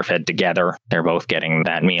fed together. They're both getting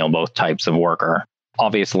that meal, both types of worker.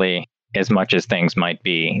 Obviously, as much as things might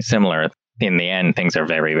be similar, in the end, things are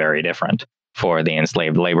very, very different for the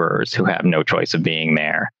enslaved laborers who have no choice of being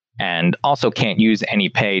there and also can't use any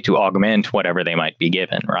pay to augment whatever they might be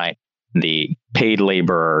given, right? The paid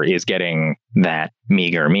laborer is getting that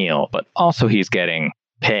meager meal, but also he's getting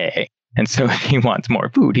pay. And so if he wants more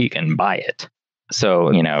food, he can buy it.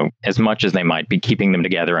 So, as much as they might be keeping them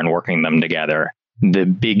together and working them together, the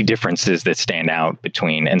big differences that stand out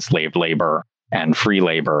between enslaved labor and free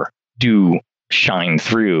labor do shine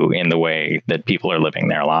through in the way that people are living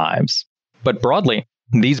their lives. But broadly,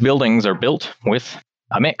 these buildings are built with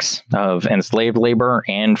a mix of enslaved labor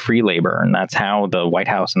and free labor, and that's how the White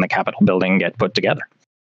House and the Capitol building get put together.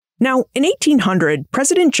 Now, in 1800,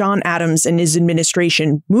 President John Adams and his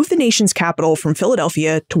administration moved the nation's capital from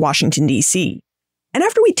Philadelphia to Washington, D.C. And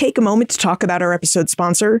after we take a moment to talk about our episode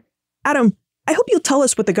sponsor, Adam, I hope you'll tell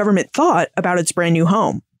us what the government thought about its brand new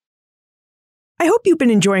home. I hope you've been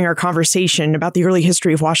enjoying our conversation about the early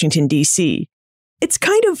history of Washington, D.C. It's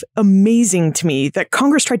kind of amazing to me that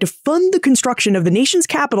Congress tried to fund the construction of the nation's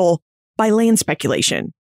capital by land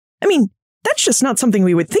speculation. I mean, that's just not something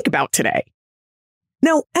we would think about today.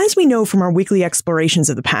 Now, as we know from our weekly explorations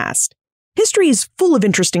of the past, history is full of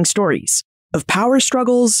interesting stories of power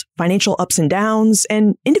struggles, financial ups and downs,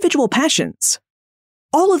 and individual passions.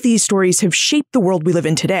 All of these stories have shaped the world we live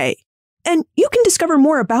in today, and you can discover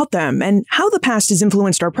more about them and how the past has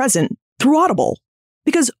influenced our present through Audible,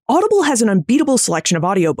 because Audible has an unbeatable selection of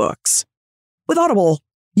audiobooks. With Audible,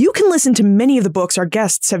 you can listen to many of the books our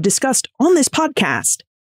guests have discussed on this podcast,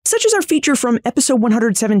 such as our feature from episode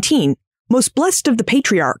 117, Most Blessed of the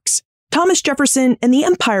Patriarchs, Thomas Jefferson and the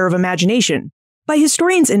Empire of Imagination, by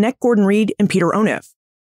historians Annette Gordon-Reed and Peter Onuf,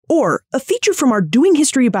 or a feature from our Doing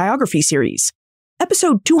History biography series,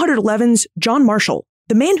 episode 211's John Marshall,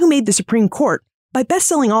 The Man Who Made the Supreme Court, by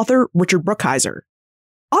best-selling author Richard Brookhiser.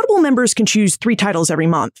 Audible members can choose 3 titles every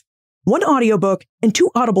month, 1 audiobook and 2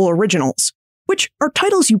 Audible originals, which are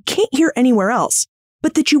titles you can't hear anywhere else,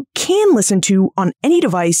 but that you can listen to on any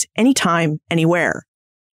device, anytime, anywhere.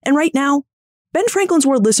 And right now, Ben Franklin's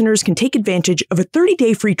World listeners can take advantage of a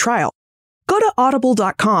 30-day free trial. Go to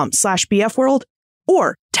audible.com/bfworld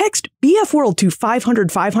or text BFWorld to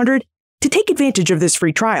 500-500 to take advantage of this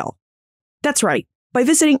free trial. That's right, by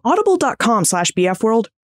visiting audible.com/bfworld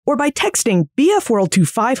or by texting BFWorld to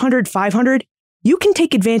 500-500, you can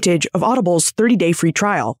take advantage of Audible's 30-day free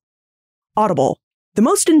trial. Audible, the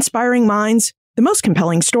most inspiring minds, the most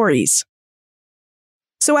compelling stories.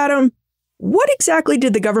 So Adam, what exactly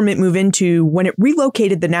did the government move into when it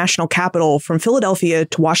relocated the national capital from Philadelphia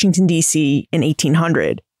to Washington, D.C. in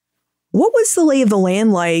 1800? What was the lay of the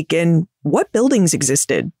land like, and what buildings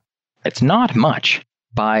existed? It's not much.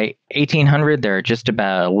 By 1800, there are just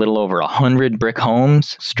about a little over 100 brick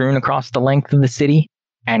homes strewn across the length of the city.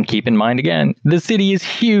 And keep in mind, again, the city is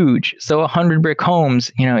huge. So 100 brick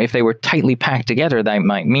homes, if they were tightly packed together, that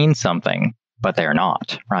might mean something. But they're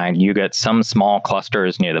not, right? You get some small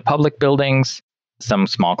clusters near the public buildings, some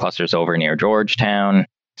small clusters over near Georgetown,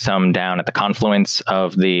 some down at the confluence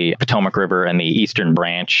of the Potomac River and the eastern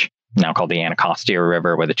branch, now called the Anacostia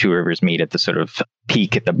River, where the two rivers meet at the sort of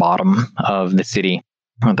peak at the bottom of the city.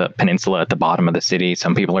 the peninsula at the bottom of the city.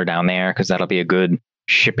 Some people are down there because that'll be a good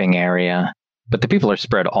shipping area. But the people are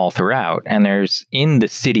spread all throughout. And there's in the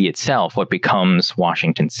city itself what becomes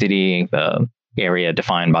Washington City, the area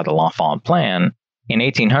defined by the L'Enfant Plan. In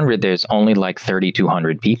 1800, there's only like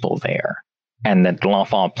 3,200 people there. And the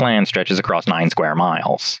L'Enfant Plan stretches across 9 square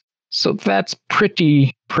miles. So that's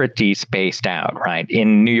pretty spaced out, right?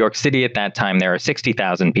 In New York City at that time, there are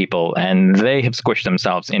 60,000 people, and they have squished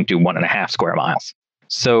themselves into 1.5 square miles.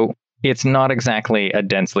 So it's not exactly a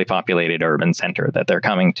densely populated urban center that they're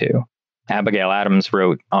coming to. Abigail Adams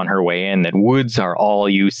wrote on her way in that woods are all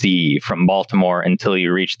you see from Baltimore until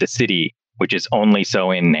you reach the city, which is only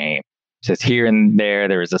so in name. It says here and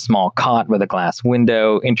there is a small cot with a glass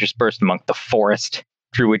window interspersed among the forest,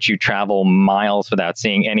 through which you travel miles without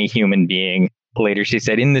seeing any human being. Later, she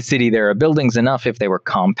said, in the city, there are buildings enough if they were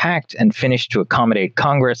compact and finished to accommodate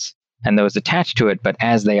Congress and those attached to it. But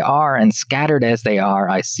as they are and scattered as they are,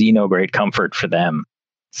 I see no great comfort for them.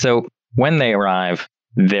 So when they arrive,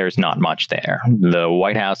 there's not much there. The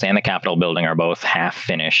White House and the Capitol building are both half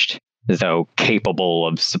finished, though capable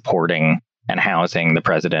of supporting and housing the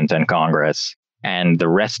president and Congress. And the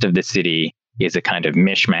rest of the city is a kind of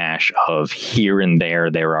mishmash of here and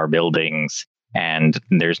there are buildings, and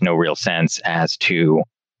there's no real sense as to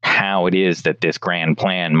how it is that this grand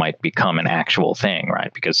plan might become an actual thing,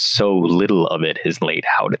 right? Because so little of it is laid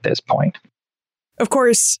out at this point. Of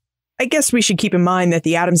course, I guess we should keep in mind that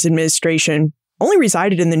the Adams administration only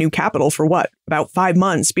resided in the new capital for about 5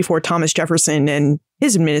 months before Thomas Jefferson and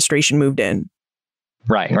his administration moved in.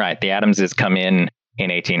 Right. The Adamses come in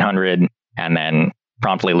 1800 and then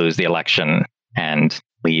promptly lose the election and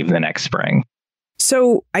leave the next spring.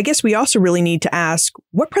 So I guess we also really need to ask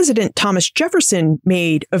what President Thomas Jefferson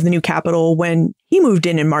made of the new capital when he moved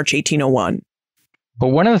in March 1801. Well,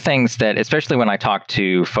 one of the things that, especially when I talk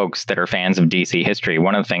to folks that are fans of D.C. history,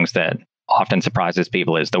 one of the things that often surprises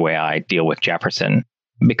people is the way I deal with Jefferson.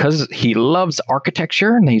 Because he loves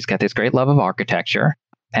architecture, and he's got this great love of architecture.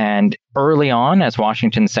 And early on, as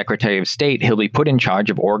Washington's Secretary of State, he'll be put in charge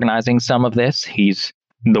of organizing some of this. He's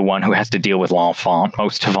the one who has to deal with L'Enfant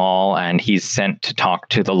most of all, and he's sent to talk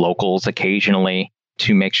to the locals occasionally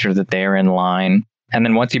to make sure that they're in line. And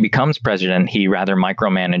then once he becomes president, he rather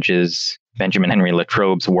micromanages Benjamin Henry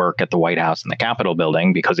Latrobe's work at the White House and the Capitol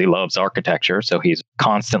building because he loves architecture. So he's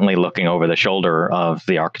constantly looking over the shoulder of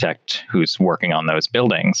the architect who's working on those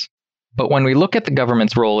buildings. But when we look at the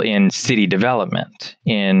government's role in city development,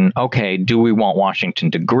 do we want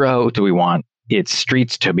Washington to grow? Do we want its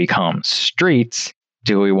streets to become streets?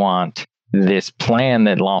 Do we want this plan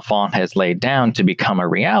that L'Enfant has laid down to become a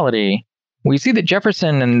reality? We see that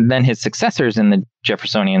Jefferson and then his successors in the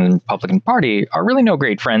Jeffersonian Republican Party are really no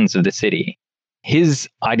great friends of the city. His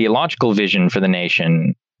ideological vision for the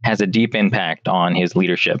nation has a deep impact on his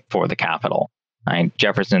leadership for the capital.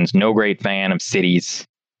 Jefferson's no great fan of cities.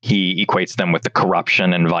 He equates them with the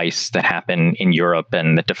corruption and vice that happen in Europe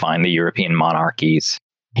and that define the European monarchies.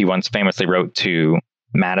 He once famously wrote to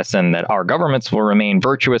Madison that our governments will remain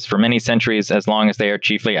virtuous for many centuries as long as they are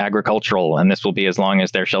chiefly agricultural, and this will be as long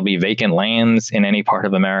as there shall be vacant lands in any part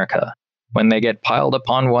of America. When they get piled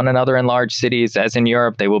upon one another in large cities, as in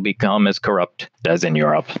Europe, they will become as corrupt as in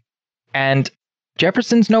Europe. And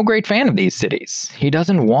Jefferson's no great fan of these cities. He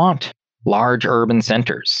doesn't want large urban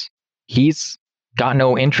centers. He's got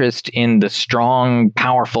no interest in the strong,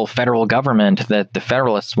 powerful federal government that the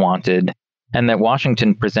Federalists wanted and that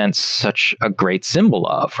Washington presents such a great symbol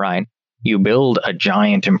of, right? You build a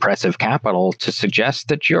giant, impressive capital to suggest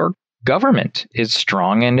that your government is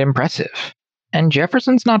strong and impressive. And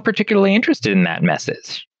Jefferson's not particularly interested in that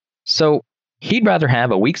message. So he'd rather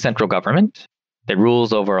have a weak central government that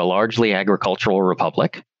rules over a largely agricultural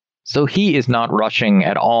republic. So he is not rushing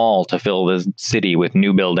at all to fill the city with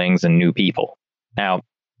new buildings and new people. Now,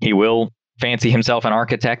 he will fancy himself an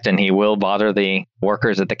architect and he will bother the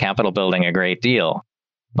workers at the Capitol building a great deal.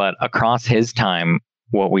 But across his time,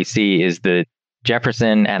 what we see is that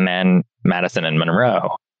Jefferson and then Madison and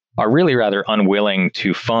Monroe are really rather unwilling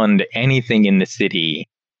to fund anything in the city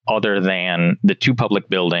other than the 2 public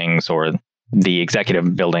buildings or the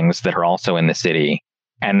executive buildings that are also in the city,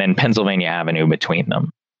 and then Pennsylvania Avenue between them.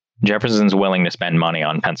 Jefferson's willing to spend money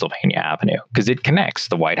on Pennsylvania Avenue because it connects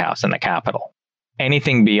the White House and the Capitol.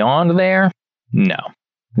 Anything beyond there? No.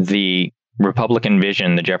 The Republican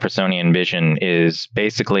vision, the Jeffersonian vision, is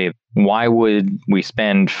basically, why would we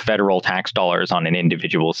spend federal tax dollars on an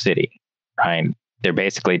individual city, right? They're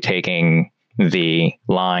basically taking the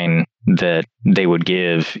line that they would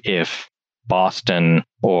give if Boston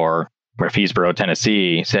or Murfreesboro,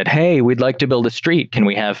 Tennessee said, hey, we'd like to build a street. Can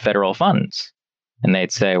we have federal funds? And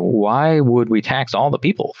they'd say, why would we tax all the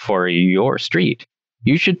people for your street?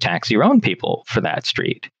 You should tax your own people for that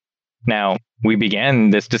street. Now, we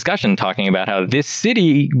began this discussion talking about how this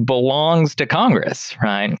city belongs to Congress,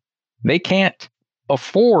 right? They can't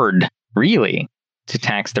afford, really, to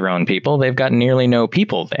tax their own people. They've got nearly no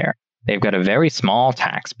people there. They've got a very small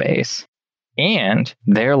tax base. And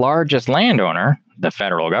their largest landowner, the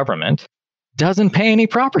federal government, doesn't pay any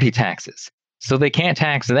property taxes. So they can't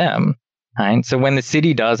tax them. Right? So when the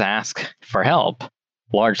city does ask for help,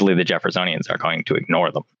 largely the Jeffersonians are going to ignore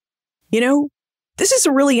them. You know, this is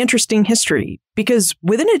a really interesting history because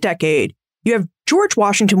within a decade, you have George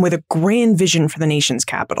Washington with a grand vision for the nation's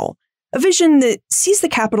capital, a vision that sees the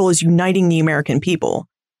capital as uniting the American people.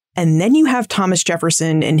 And then you have Thomas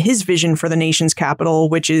Jefferson and his vision for the nation's capital,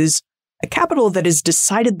 which is a capital that is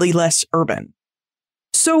decidedly less urban.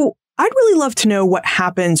 So I'd really love to know what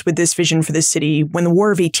happens with this vision for the city when the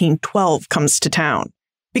War of 1812 comes to town.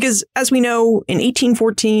 Because as we know, in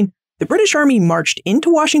 1814, the British Army marched into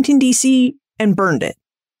Washington, D.C. and burned it.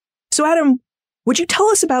 So Adam, would you tell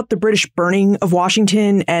us about the British burning of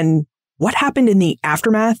Washington and what happened in the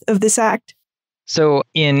aftermath of this act? So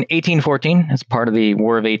in 1814, as part of the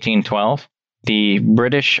War of 1812, the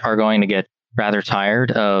British are going to get rather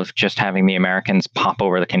tired of just having the Americans pop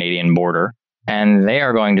over the Canadian border. And they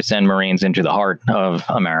are going to send Marines into the heart of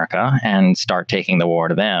America and start taking the war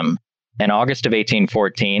to them. In August of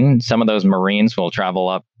 1814, some of those Marines will travel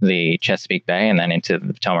up the Chesapeake Bay and then into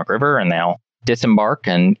the Potomac River, and they'll disembark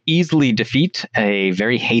and easily defeat a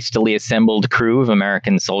very hastily assembled crew of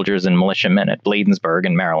American soldiers and militiamen at Bladensburg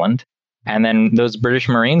in Maryland. And then those British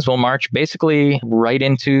Marines will march basically right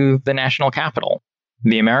into the national capital.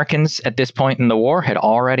 The Americans at this point in the war had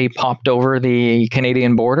already popped over the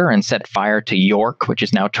Canadian border and set fire to York, which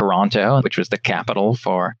is now Toronto, which was the capital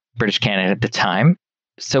for British Canada at the time.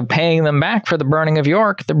 So paying them back for the burning of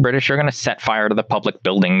York, the British are going to set fire to the public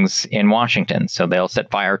buildings in Washington. So they'll set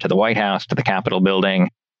fire to the White House, to the Capitol building,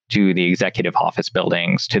 to the executive office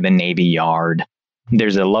buildings, to the Navy Yard.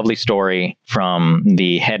 There's a lovely story from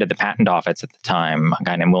the head of the patent office at the time, a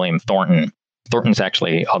guy named William Thornton. Thornton's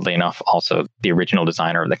actually, oddly enough, also the original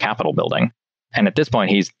designer of the Capitol building. And at this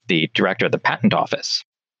point, he's the director of the patent office.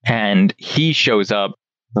 And he shows up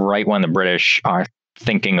right when the British are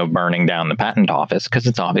thinking of burning down the patent office, because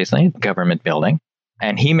it's obviously a government building.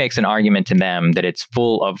 And he makes an argument to them that it's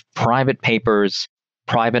full of private papers,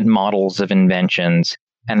 private models of inventions,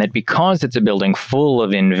 and that because it's a building full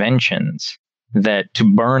of inventions, that to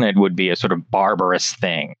burn it would be a sort of barbarous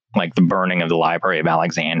thing, like the burning of the Library of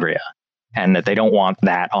Alexandria, and that they don't want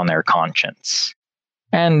that on their conscience.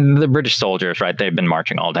 And the British soldiers, right, they've been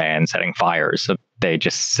marching all day and setting fires, so they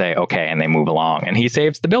just say, okay, and they move along, and he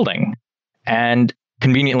saves the building. And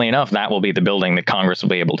conveniently enough, that will be the building that Congress will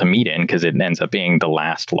be able to meet in, because it ends up being the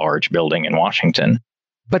last large building in Washington.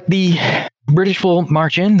 But the British will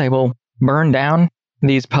march in, they will burn down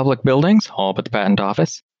these public buildings, all but the patent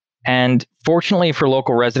office. And fortunately for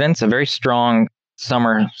local residents, a very strong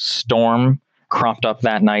summer storm cropped up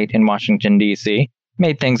that night in Washington, D.C.,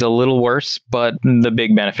 made things a little worse, but the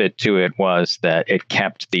big benefit to it was that it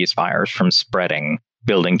kept these fires from spreading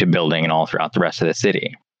building to building and all throughout the rest of the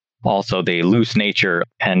city. Also, the loose nature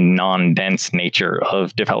and non-dense nature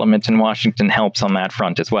of development in Washington helps on that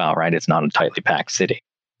front as well, right? It's not a tightly packed city.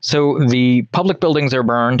 So the public buildings are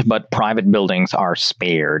burned, but private buildings are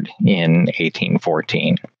spared in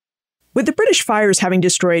 1814. With the British fires having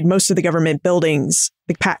destroyed most of the government buildings,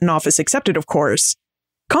 the patent office accepted, of course,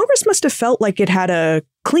 Congress must have felt like it had a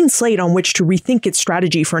clean slate on which to rethink its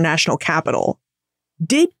strategy for a national capital.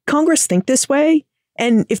 Did Congress think this way?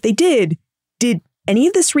 And if they did any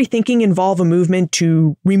of this rethinking involve a movement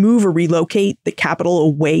to remove or relocate the capital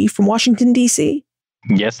away from Washington, D.C.?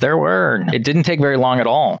 Yes, there were. It didn't take very long at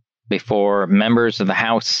all before members of the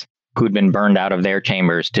House who'd been burned out of their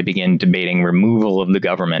chambers to begin debating removal of the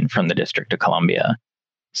government from the District of Columbia.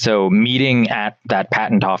 So meeting at that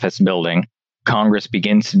patent office building, Congress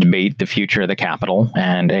begins to debate the future of the Capitol,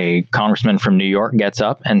 and a congressman from New York gets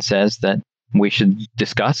up and says that we should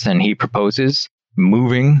discuss, and he proposes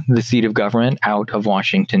moving the seat of government out of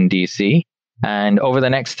Washington, D.C. And over the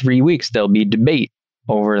next 3 weeks, there'll be debate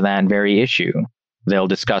over that very issue. They'll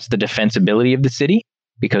discuss the defensibility of the city,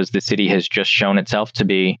 because the city has just shown itself to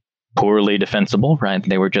be poorly defensible, right?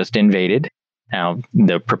 They were just invaded. Now,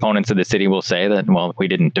 the proponents of the city will say that, well, we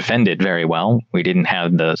didn't defend it very well. We didn't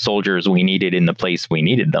have the soldiers we needed in the place we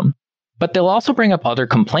needed them. But they'll also bring up other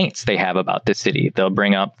complaints they have about the city. They'll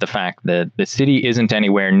bring up the fact that the city isn't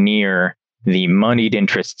anywhere near the moneyed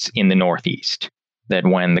interests in the Northeast. That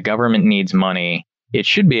when the government needs money, it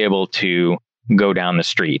should be able to go down the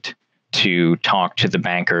street to talk to the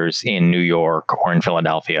bankers in New York or in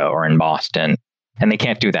Philadelphia or in Boston. And they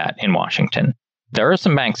can't do that in Washington. There are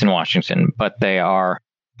some banks in Washington, but they are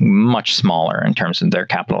much smaller in terms of their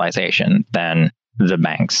capitalization than the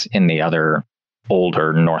banks in the other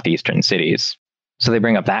older northeastern cities. So they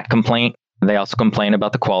bring up that complaint. They also complain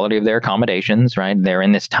about the quality of their accommodations, right? They're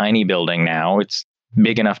in this tiny building now. It's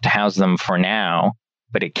big enough to house them for now,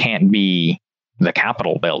 but it can't be the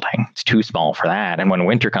Capitol building. It's too small for that. And when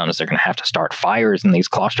winter comes, they're going to have to start fires in these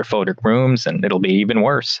claustrophobic rooms, and it'll be even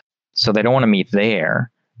worse. So they don't want to meet there.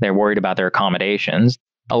 They're worried about their accommodations.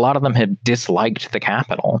 A lot of them have disliked the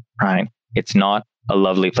Capitol, right? It's not a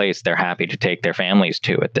lovely place they're happy to take their families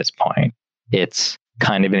to at this point. It's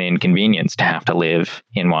kind of an inconvenience to have to live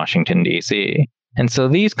in Washington, D.C. And so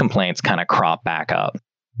these complaints kind of crop back up.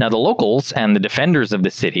 Now, the locals and the defenders of the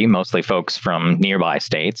city, mostly folks from nearby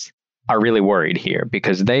states, are really worried here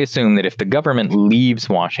because they assume that if the government leaves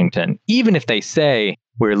Washington, even if they say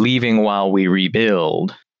we're leaving while we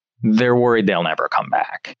rebuild, they're worried they'll never come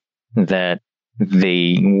back, that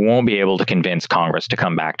they won't be able to convince Congress to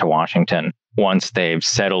come back to Washington once they've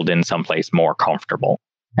settled in someplace more comfortable.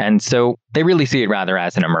 And so they really see it rather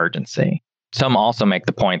as an emergency. Some also make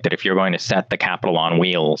the point that if you're going to set the Capitol on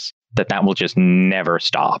wheels, that will just never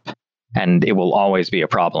stop. And it will always be a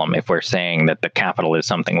problem if we're saying that the Capitol is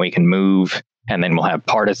something we can move, and then we'll have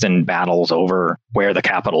partisan battles over where the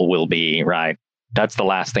Capitol will be, right? That's the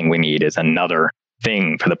last thing we need, is another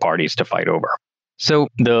thing for the parties to fight over. So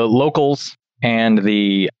the locals and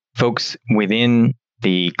the folks within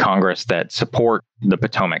the Congress that support the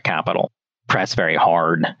Potomac Capitol press very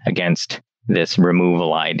hard against this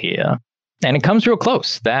removal idea. And it comes real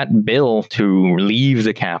close. That bill to leave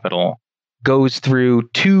the Capitol goes through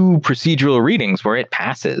 2 procedural readings where it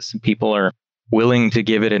passes. People are willing to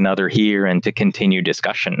give it another hear and to continue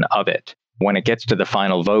discussion of it. When it gets to the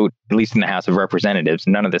final vote, at least in the House of Representatives,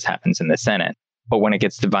 none of this happens in the Senate. But when it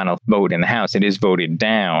gets to the final vote in the House, it is voted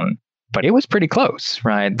down. But it was pretty close,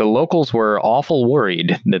 right? The locals were awful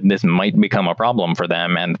worried that this might become a problem for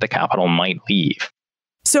them and that the Capitol might leave.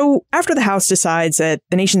 So after the House decides that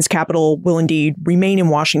the nation's capital will indeed remain in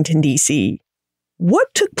Washington, D.C.,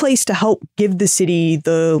 what took place to help give the city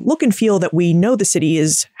the look and feel that we know the city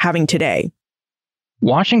is having today?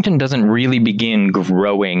 Washington doesn't really begin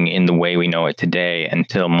growing in the way we know it today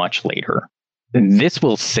until much later. This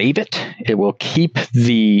will save it. It will keep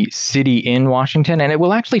the city in Washington, and it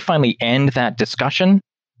will actually finally end that discussion,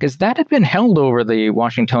 because that had been held over the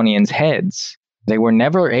Washingtonians' heads. They were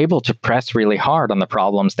never able to press really hard on the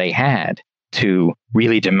problems they had, to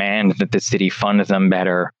really demand that the city fund them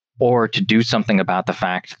better, or to do something about the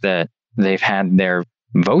fact that they've had their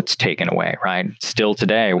votes taken away, right? Still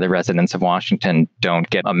today, the residents of Washington don't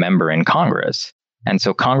get a member in Congress. And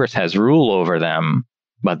so Congress has rule over them,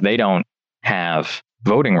 but they don't have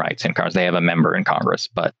voting rights in Congress. They have a member in Congress,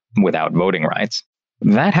 but without voting rights.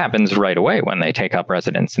 That happens right away when they take up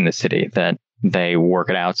residence in the city, that they work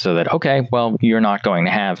it out so that, okay, well, you're not going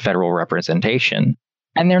to have federal representation.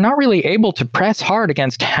 And they're not really able to press hard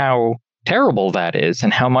against how terrible that is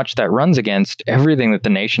and how much that runs against everything that the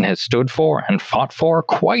nation has stood for and fought for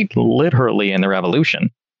quite literally in the Revolution.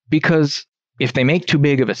 Because if they make too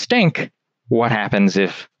big of a stink, what happens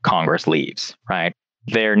if Congress leaves, right?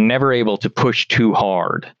 They're never able to push too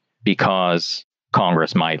hard because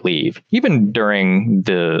Congress might leave. Even during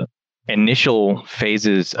the initial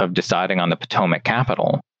phases of deciding on the Potomac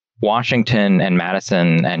Capitol, Washington and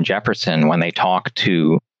Madison and Jefferson, when they talk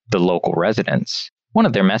to the local residents, one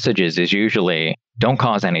of their messages is usually, don't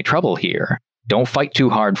cause any trouble here. Don't fight too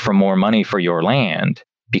hard for more money for your land,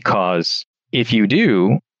 because if you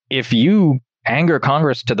do, if you anger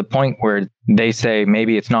Congress to the point where they say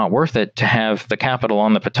maybe it's not worth it to have the Capitol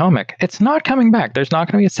on the Potomac, it's not coming back. There's not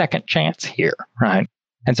going to be a second chance here, right?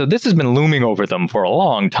 And so this has been looming over them for a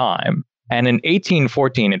long time. And in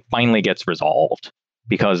 1814, it finally gets resolved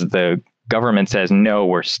because the government says, no,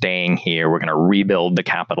 we're staying here. We're going to rebuild the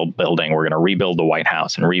Capitol building. We're going to rebuild the White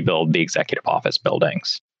House and rebuild the executive office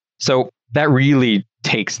buildings. So that really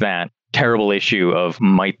takes that terrible issue of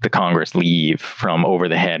might the Congress leave from over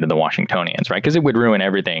the head of the Washingtonians, right? Because it would ruin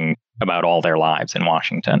everything about all their lives in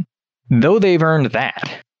Washington. Though they've earned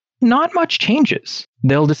that, not much changes.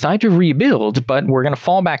 They'll decide to rebuild, but we're going to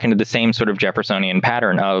fall back into the same sort of Jeffersonian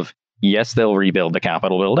pattern of, yes, they'll rebuild the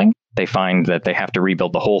Capitol building. They find that they have to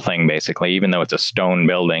rebuild the whole thing, basically, even though it's a stone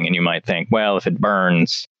building. And you might think, well, if it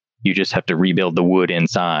burns, you just have to rebuild the wood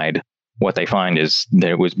inside. What they find is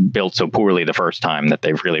that it was built so poorly the first time that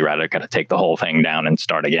they've really rather got to take the whole thing down and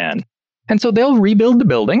start again. And so they'll rebuild the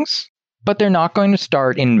buildings. but they're not going to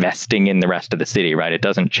start investing in the rest of the city, right? It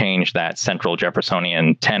doesn't change that central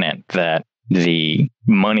Jeffersonian tenet that the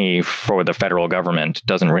money for the federal government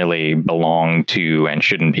doesn't really belong to and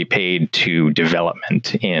shouldn't be paid to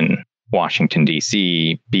development in Washington,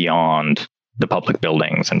 D.C. beyond the public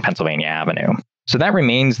buildings and Pennsylvania Avenue. So that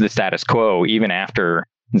remains the status quo even after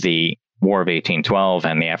the War of 1812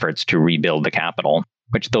 and the efforts to rebuild the Capitol,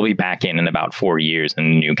 which they'll be back in about 4 years in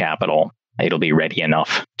the new Capitol. It'll be ready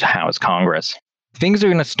enough to house Congress. Things are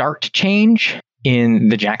going to start to change in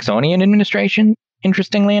the Jacksonian administration,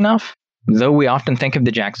 interestingly enough. Though we often think of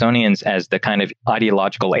the Jacksonians as the kind of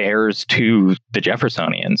ideological heirs to the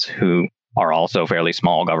Jeffersonians, who are also fairly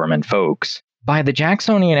small government folks, by the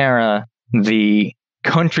Jacksonian era, the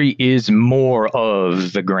country is more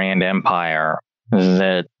of the grand empire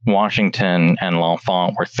that Washington and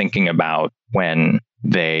L'Enfant were thinking about when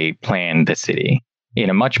they planned the city. In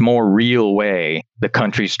a much more real way, the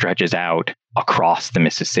country stretches out across the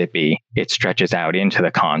Mississippi. It stretches out into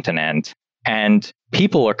the continent. And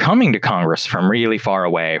people are coming to Congress from really far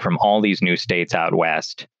away, from all these new states out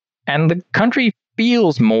west. And the country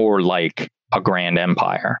feels more like a grand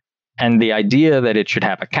empire. And the idea that it should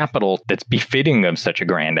have a capital that's befitting of such a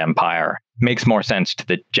grand empire makes more sense to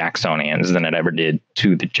the Jacksonians than it ever did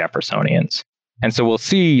to the Jeffersonians. And so we'll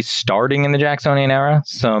see, starting in the Jacksonian era,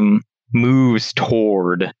 some moves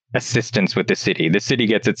toward assistance with the city. The city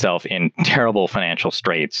gets itself in terrible financial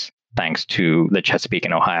straits thanks to the Chesapeake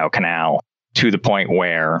and Ohio Canal, to the point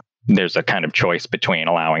where there's a kind of choice between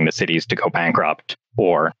allowing the cities to go bankrupt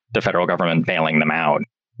or the federal government bailing them out.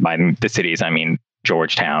 By the cities, I mean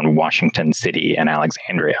Georgetown, Washington City, and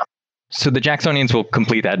Alexandria. So the Jacksonians will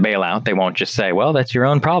complete that bailout. They won't just say, well, that's your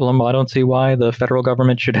own problem. Well, I don't see why the federal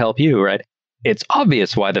government should help you, right? It's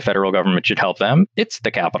obvious why the federal government should help them. It's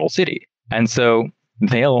the capital city. And so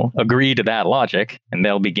they'll agree to that logic, and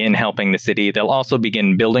they'll begin helping the city. They'll also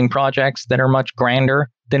begin building projects that are much grander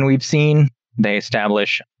than we've seen. They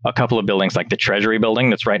establish a couple of buildings like the Treasury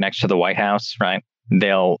building that's right next to the White House, right?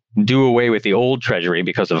 They'll do away with the old Treasury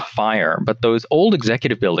because of a fire, but those old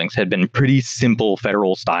executive buildings had been pretty simple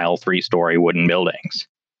federal-style 3-story wooden buildings.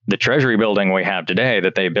 The Treasury building we have today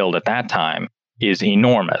that they built at that time is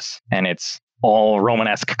enormous, and it's all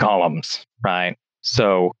Romanesque columns, right?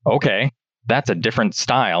 So, okay, that's a different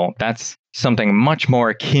style. That's something much more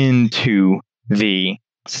akin to the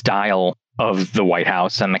style of the White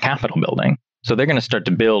House and the Capitol building. So they're going to start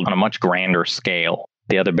to build on a much grander scale.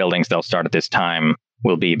 The other buildings they'll start at this time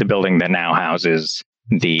will be the building that now houses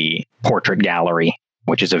the Portrait Gallery,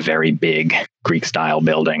 which is a very big Greek-style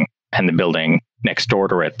building, and the building next door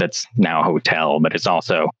to it that's now a hotel, but it's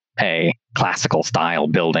also a classical-style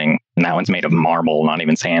building, and that one's made of marble, not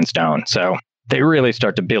even sandstone. So they really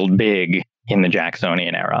start to build big in the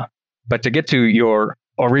Jacksonian era. But to get to your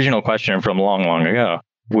original question from long, long ago,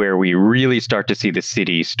 where we really start to see the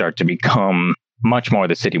city start to become much more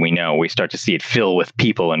the city we know, we start to see it fill with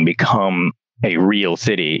people and become a real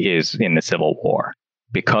city, is in the Civil War.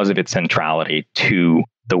 Because of its centrality to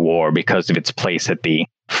the war, because of its place at the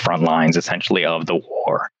front lines, essentially, of the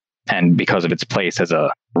war, and because of its place as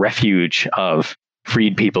a refuge of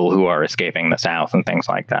freed people who are escaping the South and things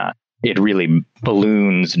like that. It really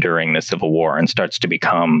balloons during the Civil War and starts to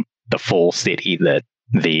become the full city that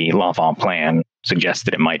the L'Enfant plan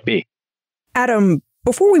suggested it might be. Adam,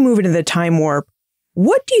 before we move into the time warp,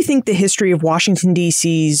 what do you think the history of Washington,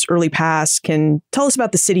 D.C.'s early past can tell us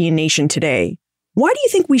about the city and nation today? Why do you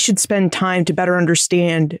think we should spend time to better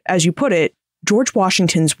understand, as you put it, George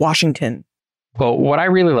Washington's Washington? Well, what I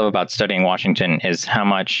really love about studying Washington is how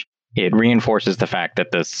much it reinforces the fact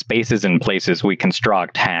that the spaces and places we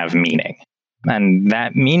construct have meaning. And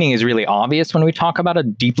that meaning is really obvious when we talk about a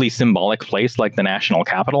deeply symbolic place like the national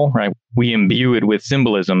capital, right? We imbue it with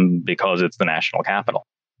symbolism because it's the national capital.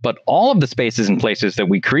 But all of the spaces and places that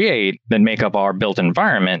we create that make up our built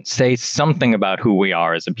environment say something about who we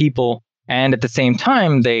are as a people. And at the same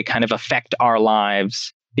time, they kind of affect our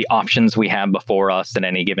lives, the options we have before us at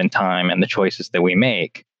any given time, and the choices that we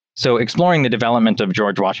make. So exploring the development of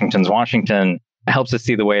George Washington's Washington helps us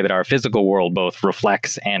see the way that our physical world both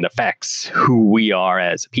reflects and affects who we are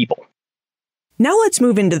as a people. Now let's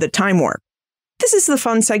move into the time warp. This is the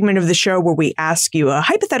fun segment of the show where we ask you a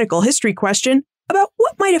hypothetical history question about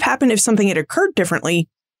what might have happened if something had occurred differently,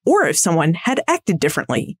 or if someone had acted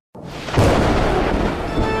differently.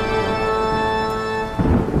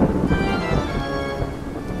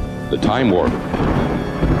 The time warp.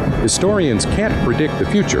 Historians can't predict the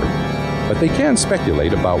future, but they can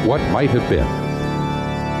speculate about what might have been.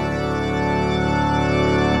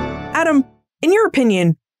 Adam, in your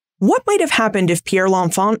opinion, what might have happened if Pierre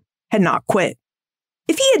L'Enfant had not quit?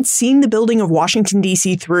 If he had seen the building of Washington,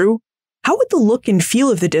 D.C. through, how would the look and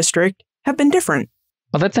feel of the district have been different?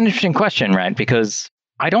 Well, that's an interesting question, right? Because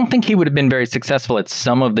I don't think he would have been very successful at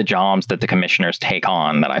some of the jobs that the commissioners take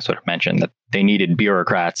on that I sort of mentioned, that they needed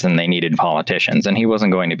bureaucrats and they needed politicians, and he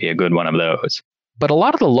wasn't going to be a good one of those. But a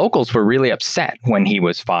lot of the locals were really upset when he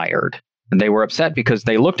was fired. They were upset because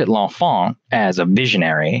they looked at L'Enfant as a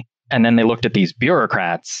visionary, and then they looked at these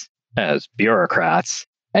bureaucrats as bureaucrats,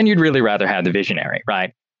 and you'd really rather have the visionary,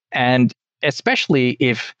 right? And especially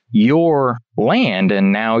if your land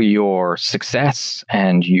and now your success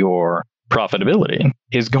and your profitability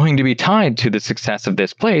is going to be tied to the success of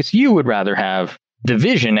this place, you would rather have the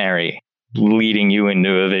visionary leading you into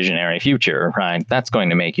a visionary future, right? That's going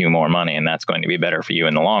to make you more money, and that's going to be better for you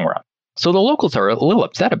in the long run. So the locals are a little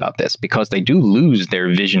upset about this because they do lose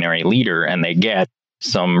their visionary leader and they get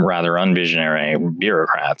some rather unvisionary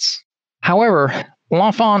bureaucrats. However,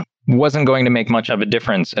 L'Enfant wasn't going to make much of a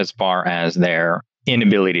difference as far as their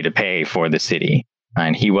inability to pay for the city.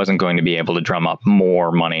 And he wasn't going to be able to drum up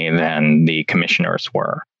more money than the commissioners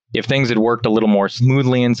were. If things had worked a little more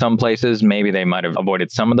smoothly in some places, maybe they might have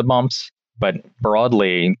avoided some of the bumps. But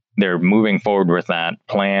broadly, they're moving forward with that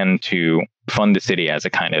plan to fund the city as a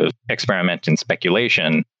kind of experiment in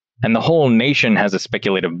speculation. And the whole nation has a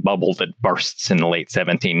speculative bubble that bursts in the late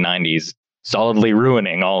 1790s, solidly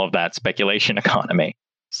ruining all of that speculation economy.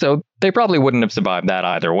 So they probably wouldn't have survived that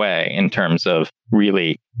either way in terms of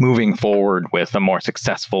really moving forward with a more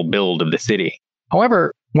successful build of the city.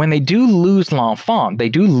 However, when they do lose L'Enfant, they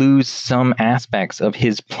do lose some aspects of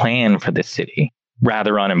his plan for the city.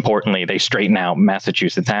 Rather unimportantly, they straighten out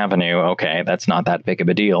Massachusetts Avenue. Okay, that's not that big of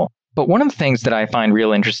a deal. But one of the things that I find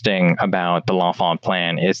real interesting about the L'Enfant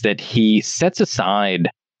plan is that he sets aside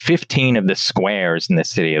 15 of the squares in the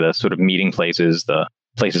city, the sort of meeting places, the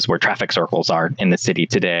places where traffic circles are in the city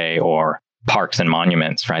today, or parks and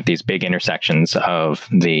monuments, right? These big intersections of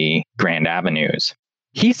the grand avenues.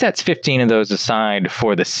 He sets 15 of those aside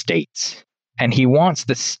for the states, and he wants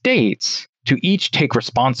the states to each take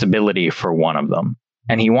responsibility for one of them.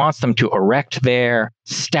 And he wants them to erect their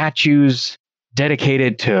statues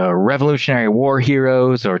dedicated to Revolutionary War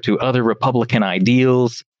heroes or to other Republican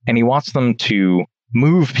ideals. And he wants them to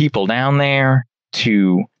move people down there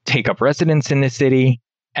to take up residence in the city.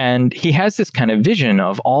 And he has this kind of vision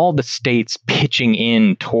of all the states pitching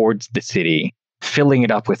in towards the city, filling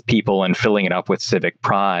it up with people and filling it up with civic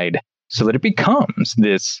pride so that it becomes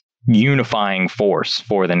this unifying force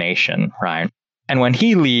for the nation, right? And when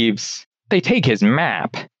he leaves, they take his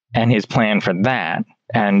map and his plan for that,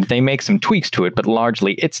 and they make some tweaks to it, but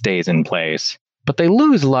largely it stays in place. But they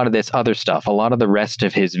lose a lot of this other stuff, a lot of the rest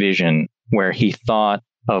of his vision, where he thought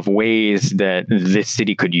of ways that this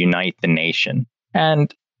city could unite the nation.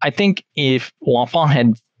 And I think if L'Enfant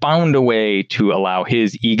had found a way to allow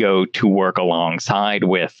his ego to work alongside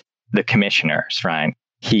with the commissioners, right?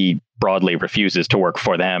 He broadly refuses to work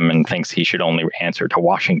for them and thinks he should only answer to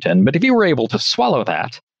Washington. But if he were able to swallow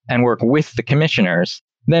that and work with the commissioners,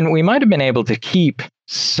 then we might have been able to keep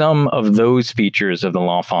some of those features of the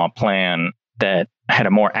L'Enfant plan that had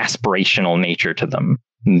a more aspirational nature to them,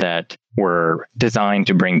 that were designed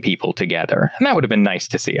to bring people together. And that would have been nice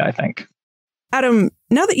to see, I think. Adam,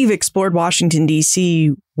 now that you've explored Washington,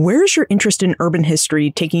 D.C., where's your interest in urban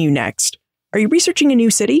history taking you next? Are you researching a new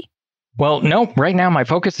city? Well, no, right now my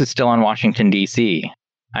focus is still on Washington, D.C.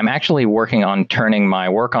 I'm actually working on turning my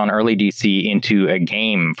work on early D.C. into a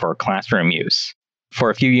game for classroom use. For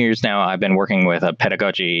a few years now, I've been working with a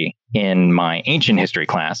pedagogy in my ancient history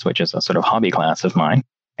class, which is a sort of hobby class of mine.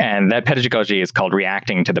 And that pedagogy is called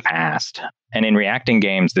Reacting to the Past. And in reacting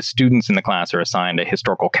games, the students in the class are assigned a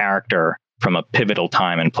historical character from a pivotal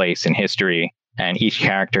time and place in history. And each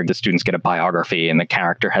character, the students get a biography, and the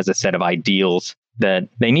character has a set of ideals that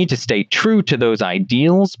they need to stay true to those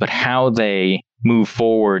ideals, but how they move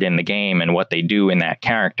forward in the game and what they do in that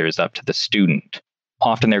character is up to the student.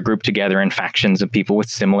 Often they're grouped together in factions of people with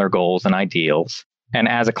similar goals and ideals. And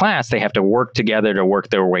as a class, they have to work together to work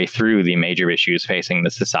their way through the major issues facing the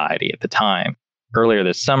society at the time. Earlier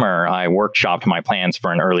this summer, I workshopped my plans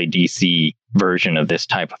for an early DC version of this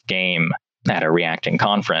type of game at a Reacting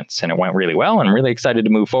conference, and it went really well. I'm really excited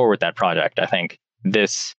to move forward with that project. I think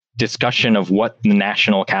this discussion of what the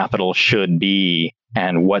national capital should be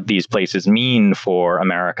and what these places mean for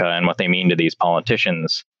America and what they mean to these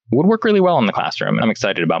politicians would work really well in the classroom. And I'm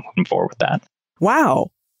excited about moving forward with that. Wow,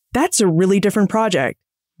 that's a really different project.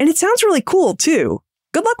 And it sounds really cool, too.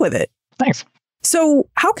 Good luck with it. Thanks. So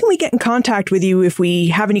how can we get in contact with you if we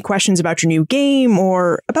have any questions about your new game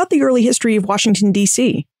or about the early history of Washington,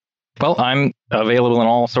 D.C.? Well, I'm available in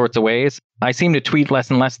all sorts of ways. I seem to tweet less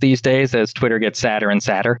and less these days as Twitter gets sadder and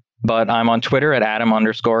sadder, but I'm on Twitter at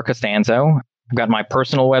Adam_Costanzo. I've got my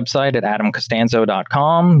personal website at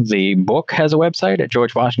adamcostanzo.com. The book has a website at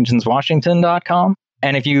georgewashingtonswashington.com.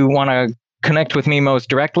 And if you want to connect with me most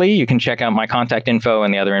directly, you can check out my contact info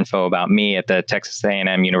and the other info about me at the Texas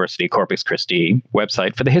A&M University Corpus Christi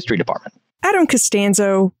website for the history department. Adam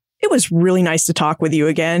Costanzo, it was really nice to talk with you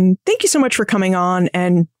again. Thank you so much for coming on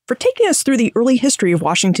and for taking us through the early history of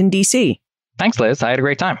Washington, D.C. Thanks, Liz. I had a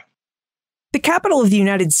great time. The capital of the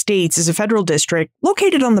United States is a federal district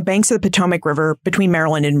located on the banks of the Potomac River between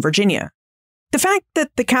Maryland and Virginia. The fact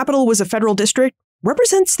that the capital was a federal district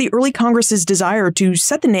represents the early Congress's desire to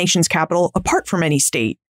set the nation's capital apart from any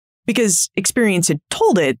state, because experience had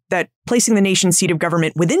told it that placing the nation's seat of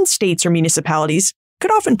government within states or municipalities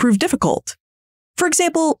could often prove difficult. For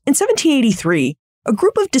example, in 1783, a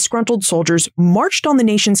group of disgruntled soldiers marched on the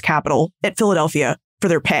nation's capital at Philadelphia for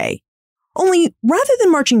their pay. Only, rather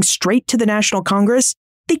than marching straight to the National Congress,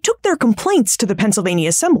 they took their complaints to the Pennsylvania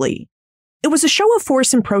Assembly. It was a show of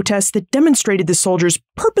force and protest that demonstrated the soldiers'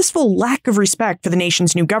 purposeful lack of respect for the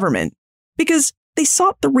nation's new government, because they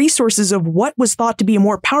sought the resources of what was thought to be a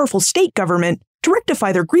more powerful state government to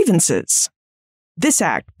rectify their grievances. This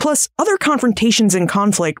act, plus other confrontations and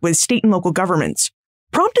conflict with state and local governments,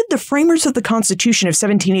 prompted the framers of the Constitution of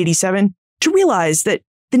 1787 to realize that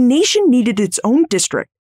the nation needed its own district,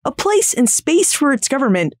 a place and space for its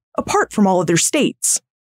government apart from all other states.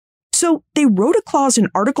 So they wrote a clause in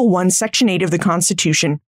Article 1, Section 8 of the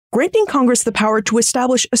Constitution, granting Congress the power to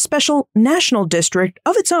establish a special national district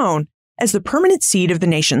of its own as the permanent seat of the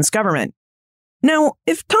nation's government. Now,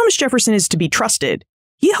 if Thomas Jefferson is to be trusted,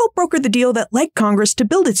 he helped broker the deal that led Congress to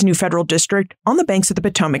build its new federal district on the banks of the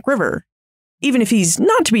Potomac River. Even if he's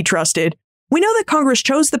not to be trusted, we know that Congress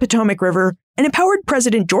chose the Potomac River and empowered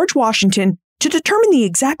President George Washington to determine the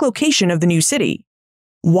exact location of the new city.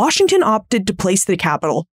 Washington opted to place the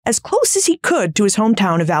capital as close as he could to his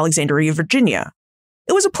hometown of Alexandria, Virginia.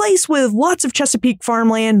 It was a place with lots of Chesapeake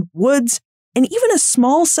farmland, woods, and even a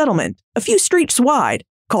small settlement, a few streets wide,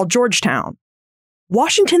 called Georgetown.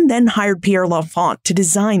 Washington then hired Pierre L'Enfant to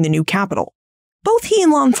design the new capital. Both he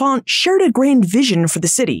and L'Enfant shared a grand vision for the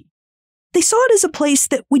city. They saw it as a place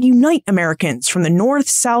that would unite Americans from the north,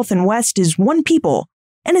 south, and west as one people,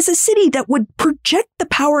 and as a city that would project the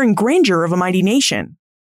power and grandeur of a mighty nation.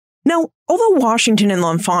 Now, although Washington and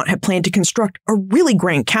L'Enfant had planned to construct a really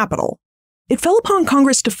grand capital, it fell upon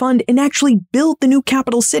Congress to fund and actually build the new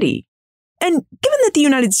capital city. And given that the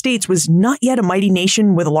United States was not yet a mighty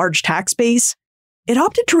nation with a large tax base, it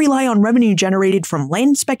opted to rely on revenue generated from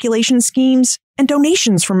land speculation schemes and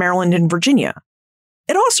donations from Maryland and Virginia.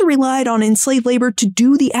 It also relied on enslaved labor to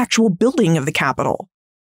do the actual building of the capital.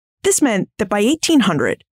 This meant that by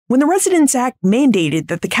 1800, when the Residence Act mandated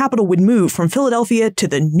that the capital would move from Philadelphia to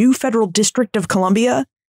the new Federal District of Columbia,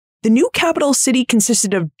 the new capital city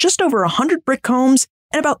consisted of just over 100 brick homes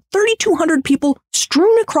and about 3,200 people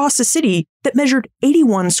strewn across a city that measured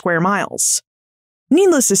 81 square miles.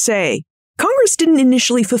 Needless to say, Congress didn't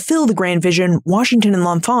initially fulfill the grand vision Washington and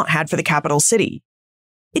L'Enfant had for the capital city.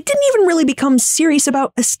 It didn't even really become serious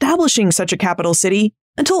about establishing such a capital city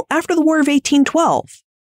until after the War of 1812.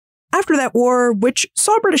 After that war, which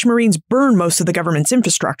saw British Marines burn most of the government's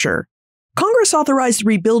infrastructure, Congress authorized the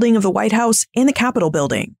rebuilding of the White House and the Capitol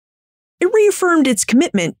building. It reaffirmed its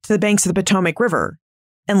commitment to the banks of the Potomac River,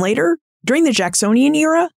 and later, during the Jacksonian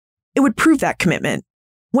era, it would prove that commitment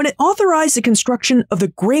when it authorized the construction of the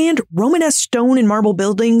grand Romanesque stone and marble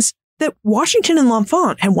buildings that Washington and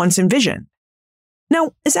L'Enfant had once envisioned.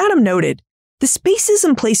 Now, as Adam noted, the spaces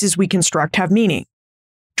and places we construct have meaning.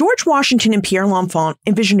 George Washington and Pierre L'Enfant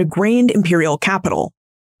envisioned a grand imperial capital,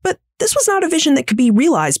 but this was not a vision that could be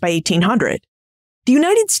realized by 1800. The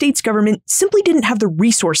United States government simply didn't have the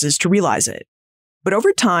resources to realize it. But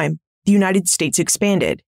over time, the United States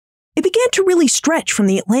expanded. It began to really stretch from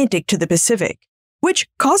the Atlantic to the Pacific, which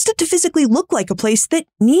caused it to physically look like a place that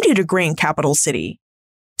needed a grand capital city.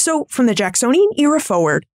 So from the Jacksonian era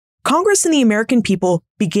forward, Congress and the American people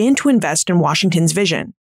began to invest in Washington's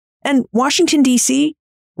vision. And Washington, D.C.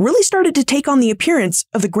 really started to take on the appearance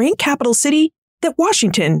of the grand capital city that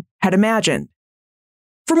Washington had imagined.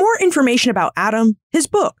 For more information about Adam, his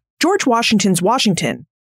book, George Washington's Washington,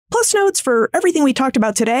 plus notes for everything we talked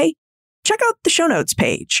about today, check out the show notes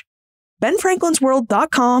page,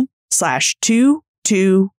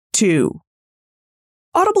 benfranklinsworld.com/222.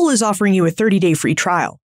 Audible is offering you a 30-day free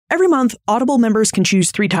trial. Every month, Audible members can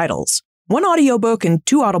choose 3 titles, 1 audiobook and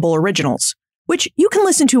 2 Audible originals, which you can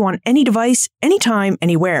listen to on any device, anytime,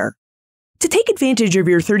 anywhere. To take advantage of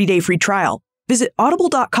your 30-day free trial, visit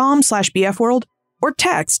audible.com/bfworld or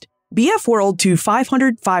text BF World to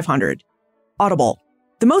 500 500. Audible.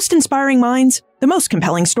 The most inspiring minds, the most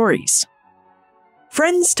compelling stories.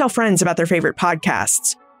 Friends tell friends about their favorite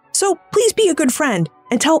podcasts. So please be a good friend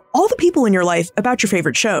and tell all the people in your life about your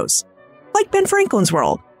favorite shows, like Ben Franklin's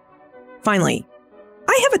World. Finally,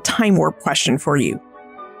 I have a time warp question for you.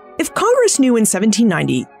 If Congress knew in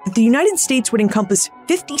 1790 that the United States would encompass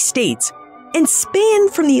 50 states and span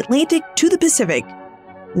from the Atlantic to the Pacific,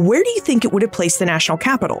 where do you think it would have placed the national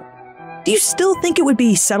capital? Do you still think it would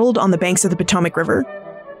be settled on the banks of the Potomac River?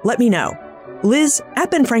 Let me know.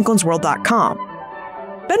 Liz@benfranklinsworld.com.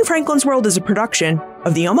 Ben Franklin's World is a production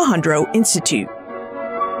of the Omohundro Institute.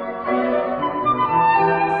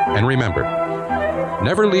 And remember,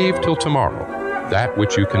 never leave till tomorrow that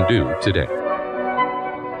which you can do today.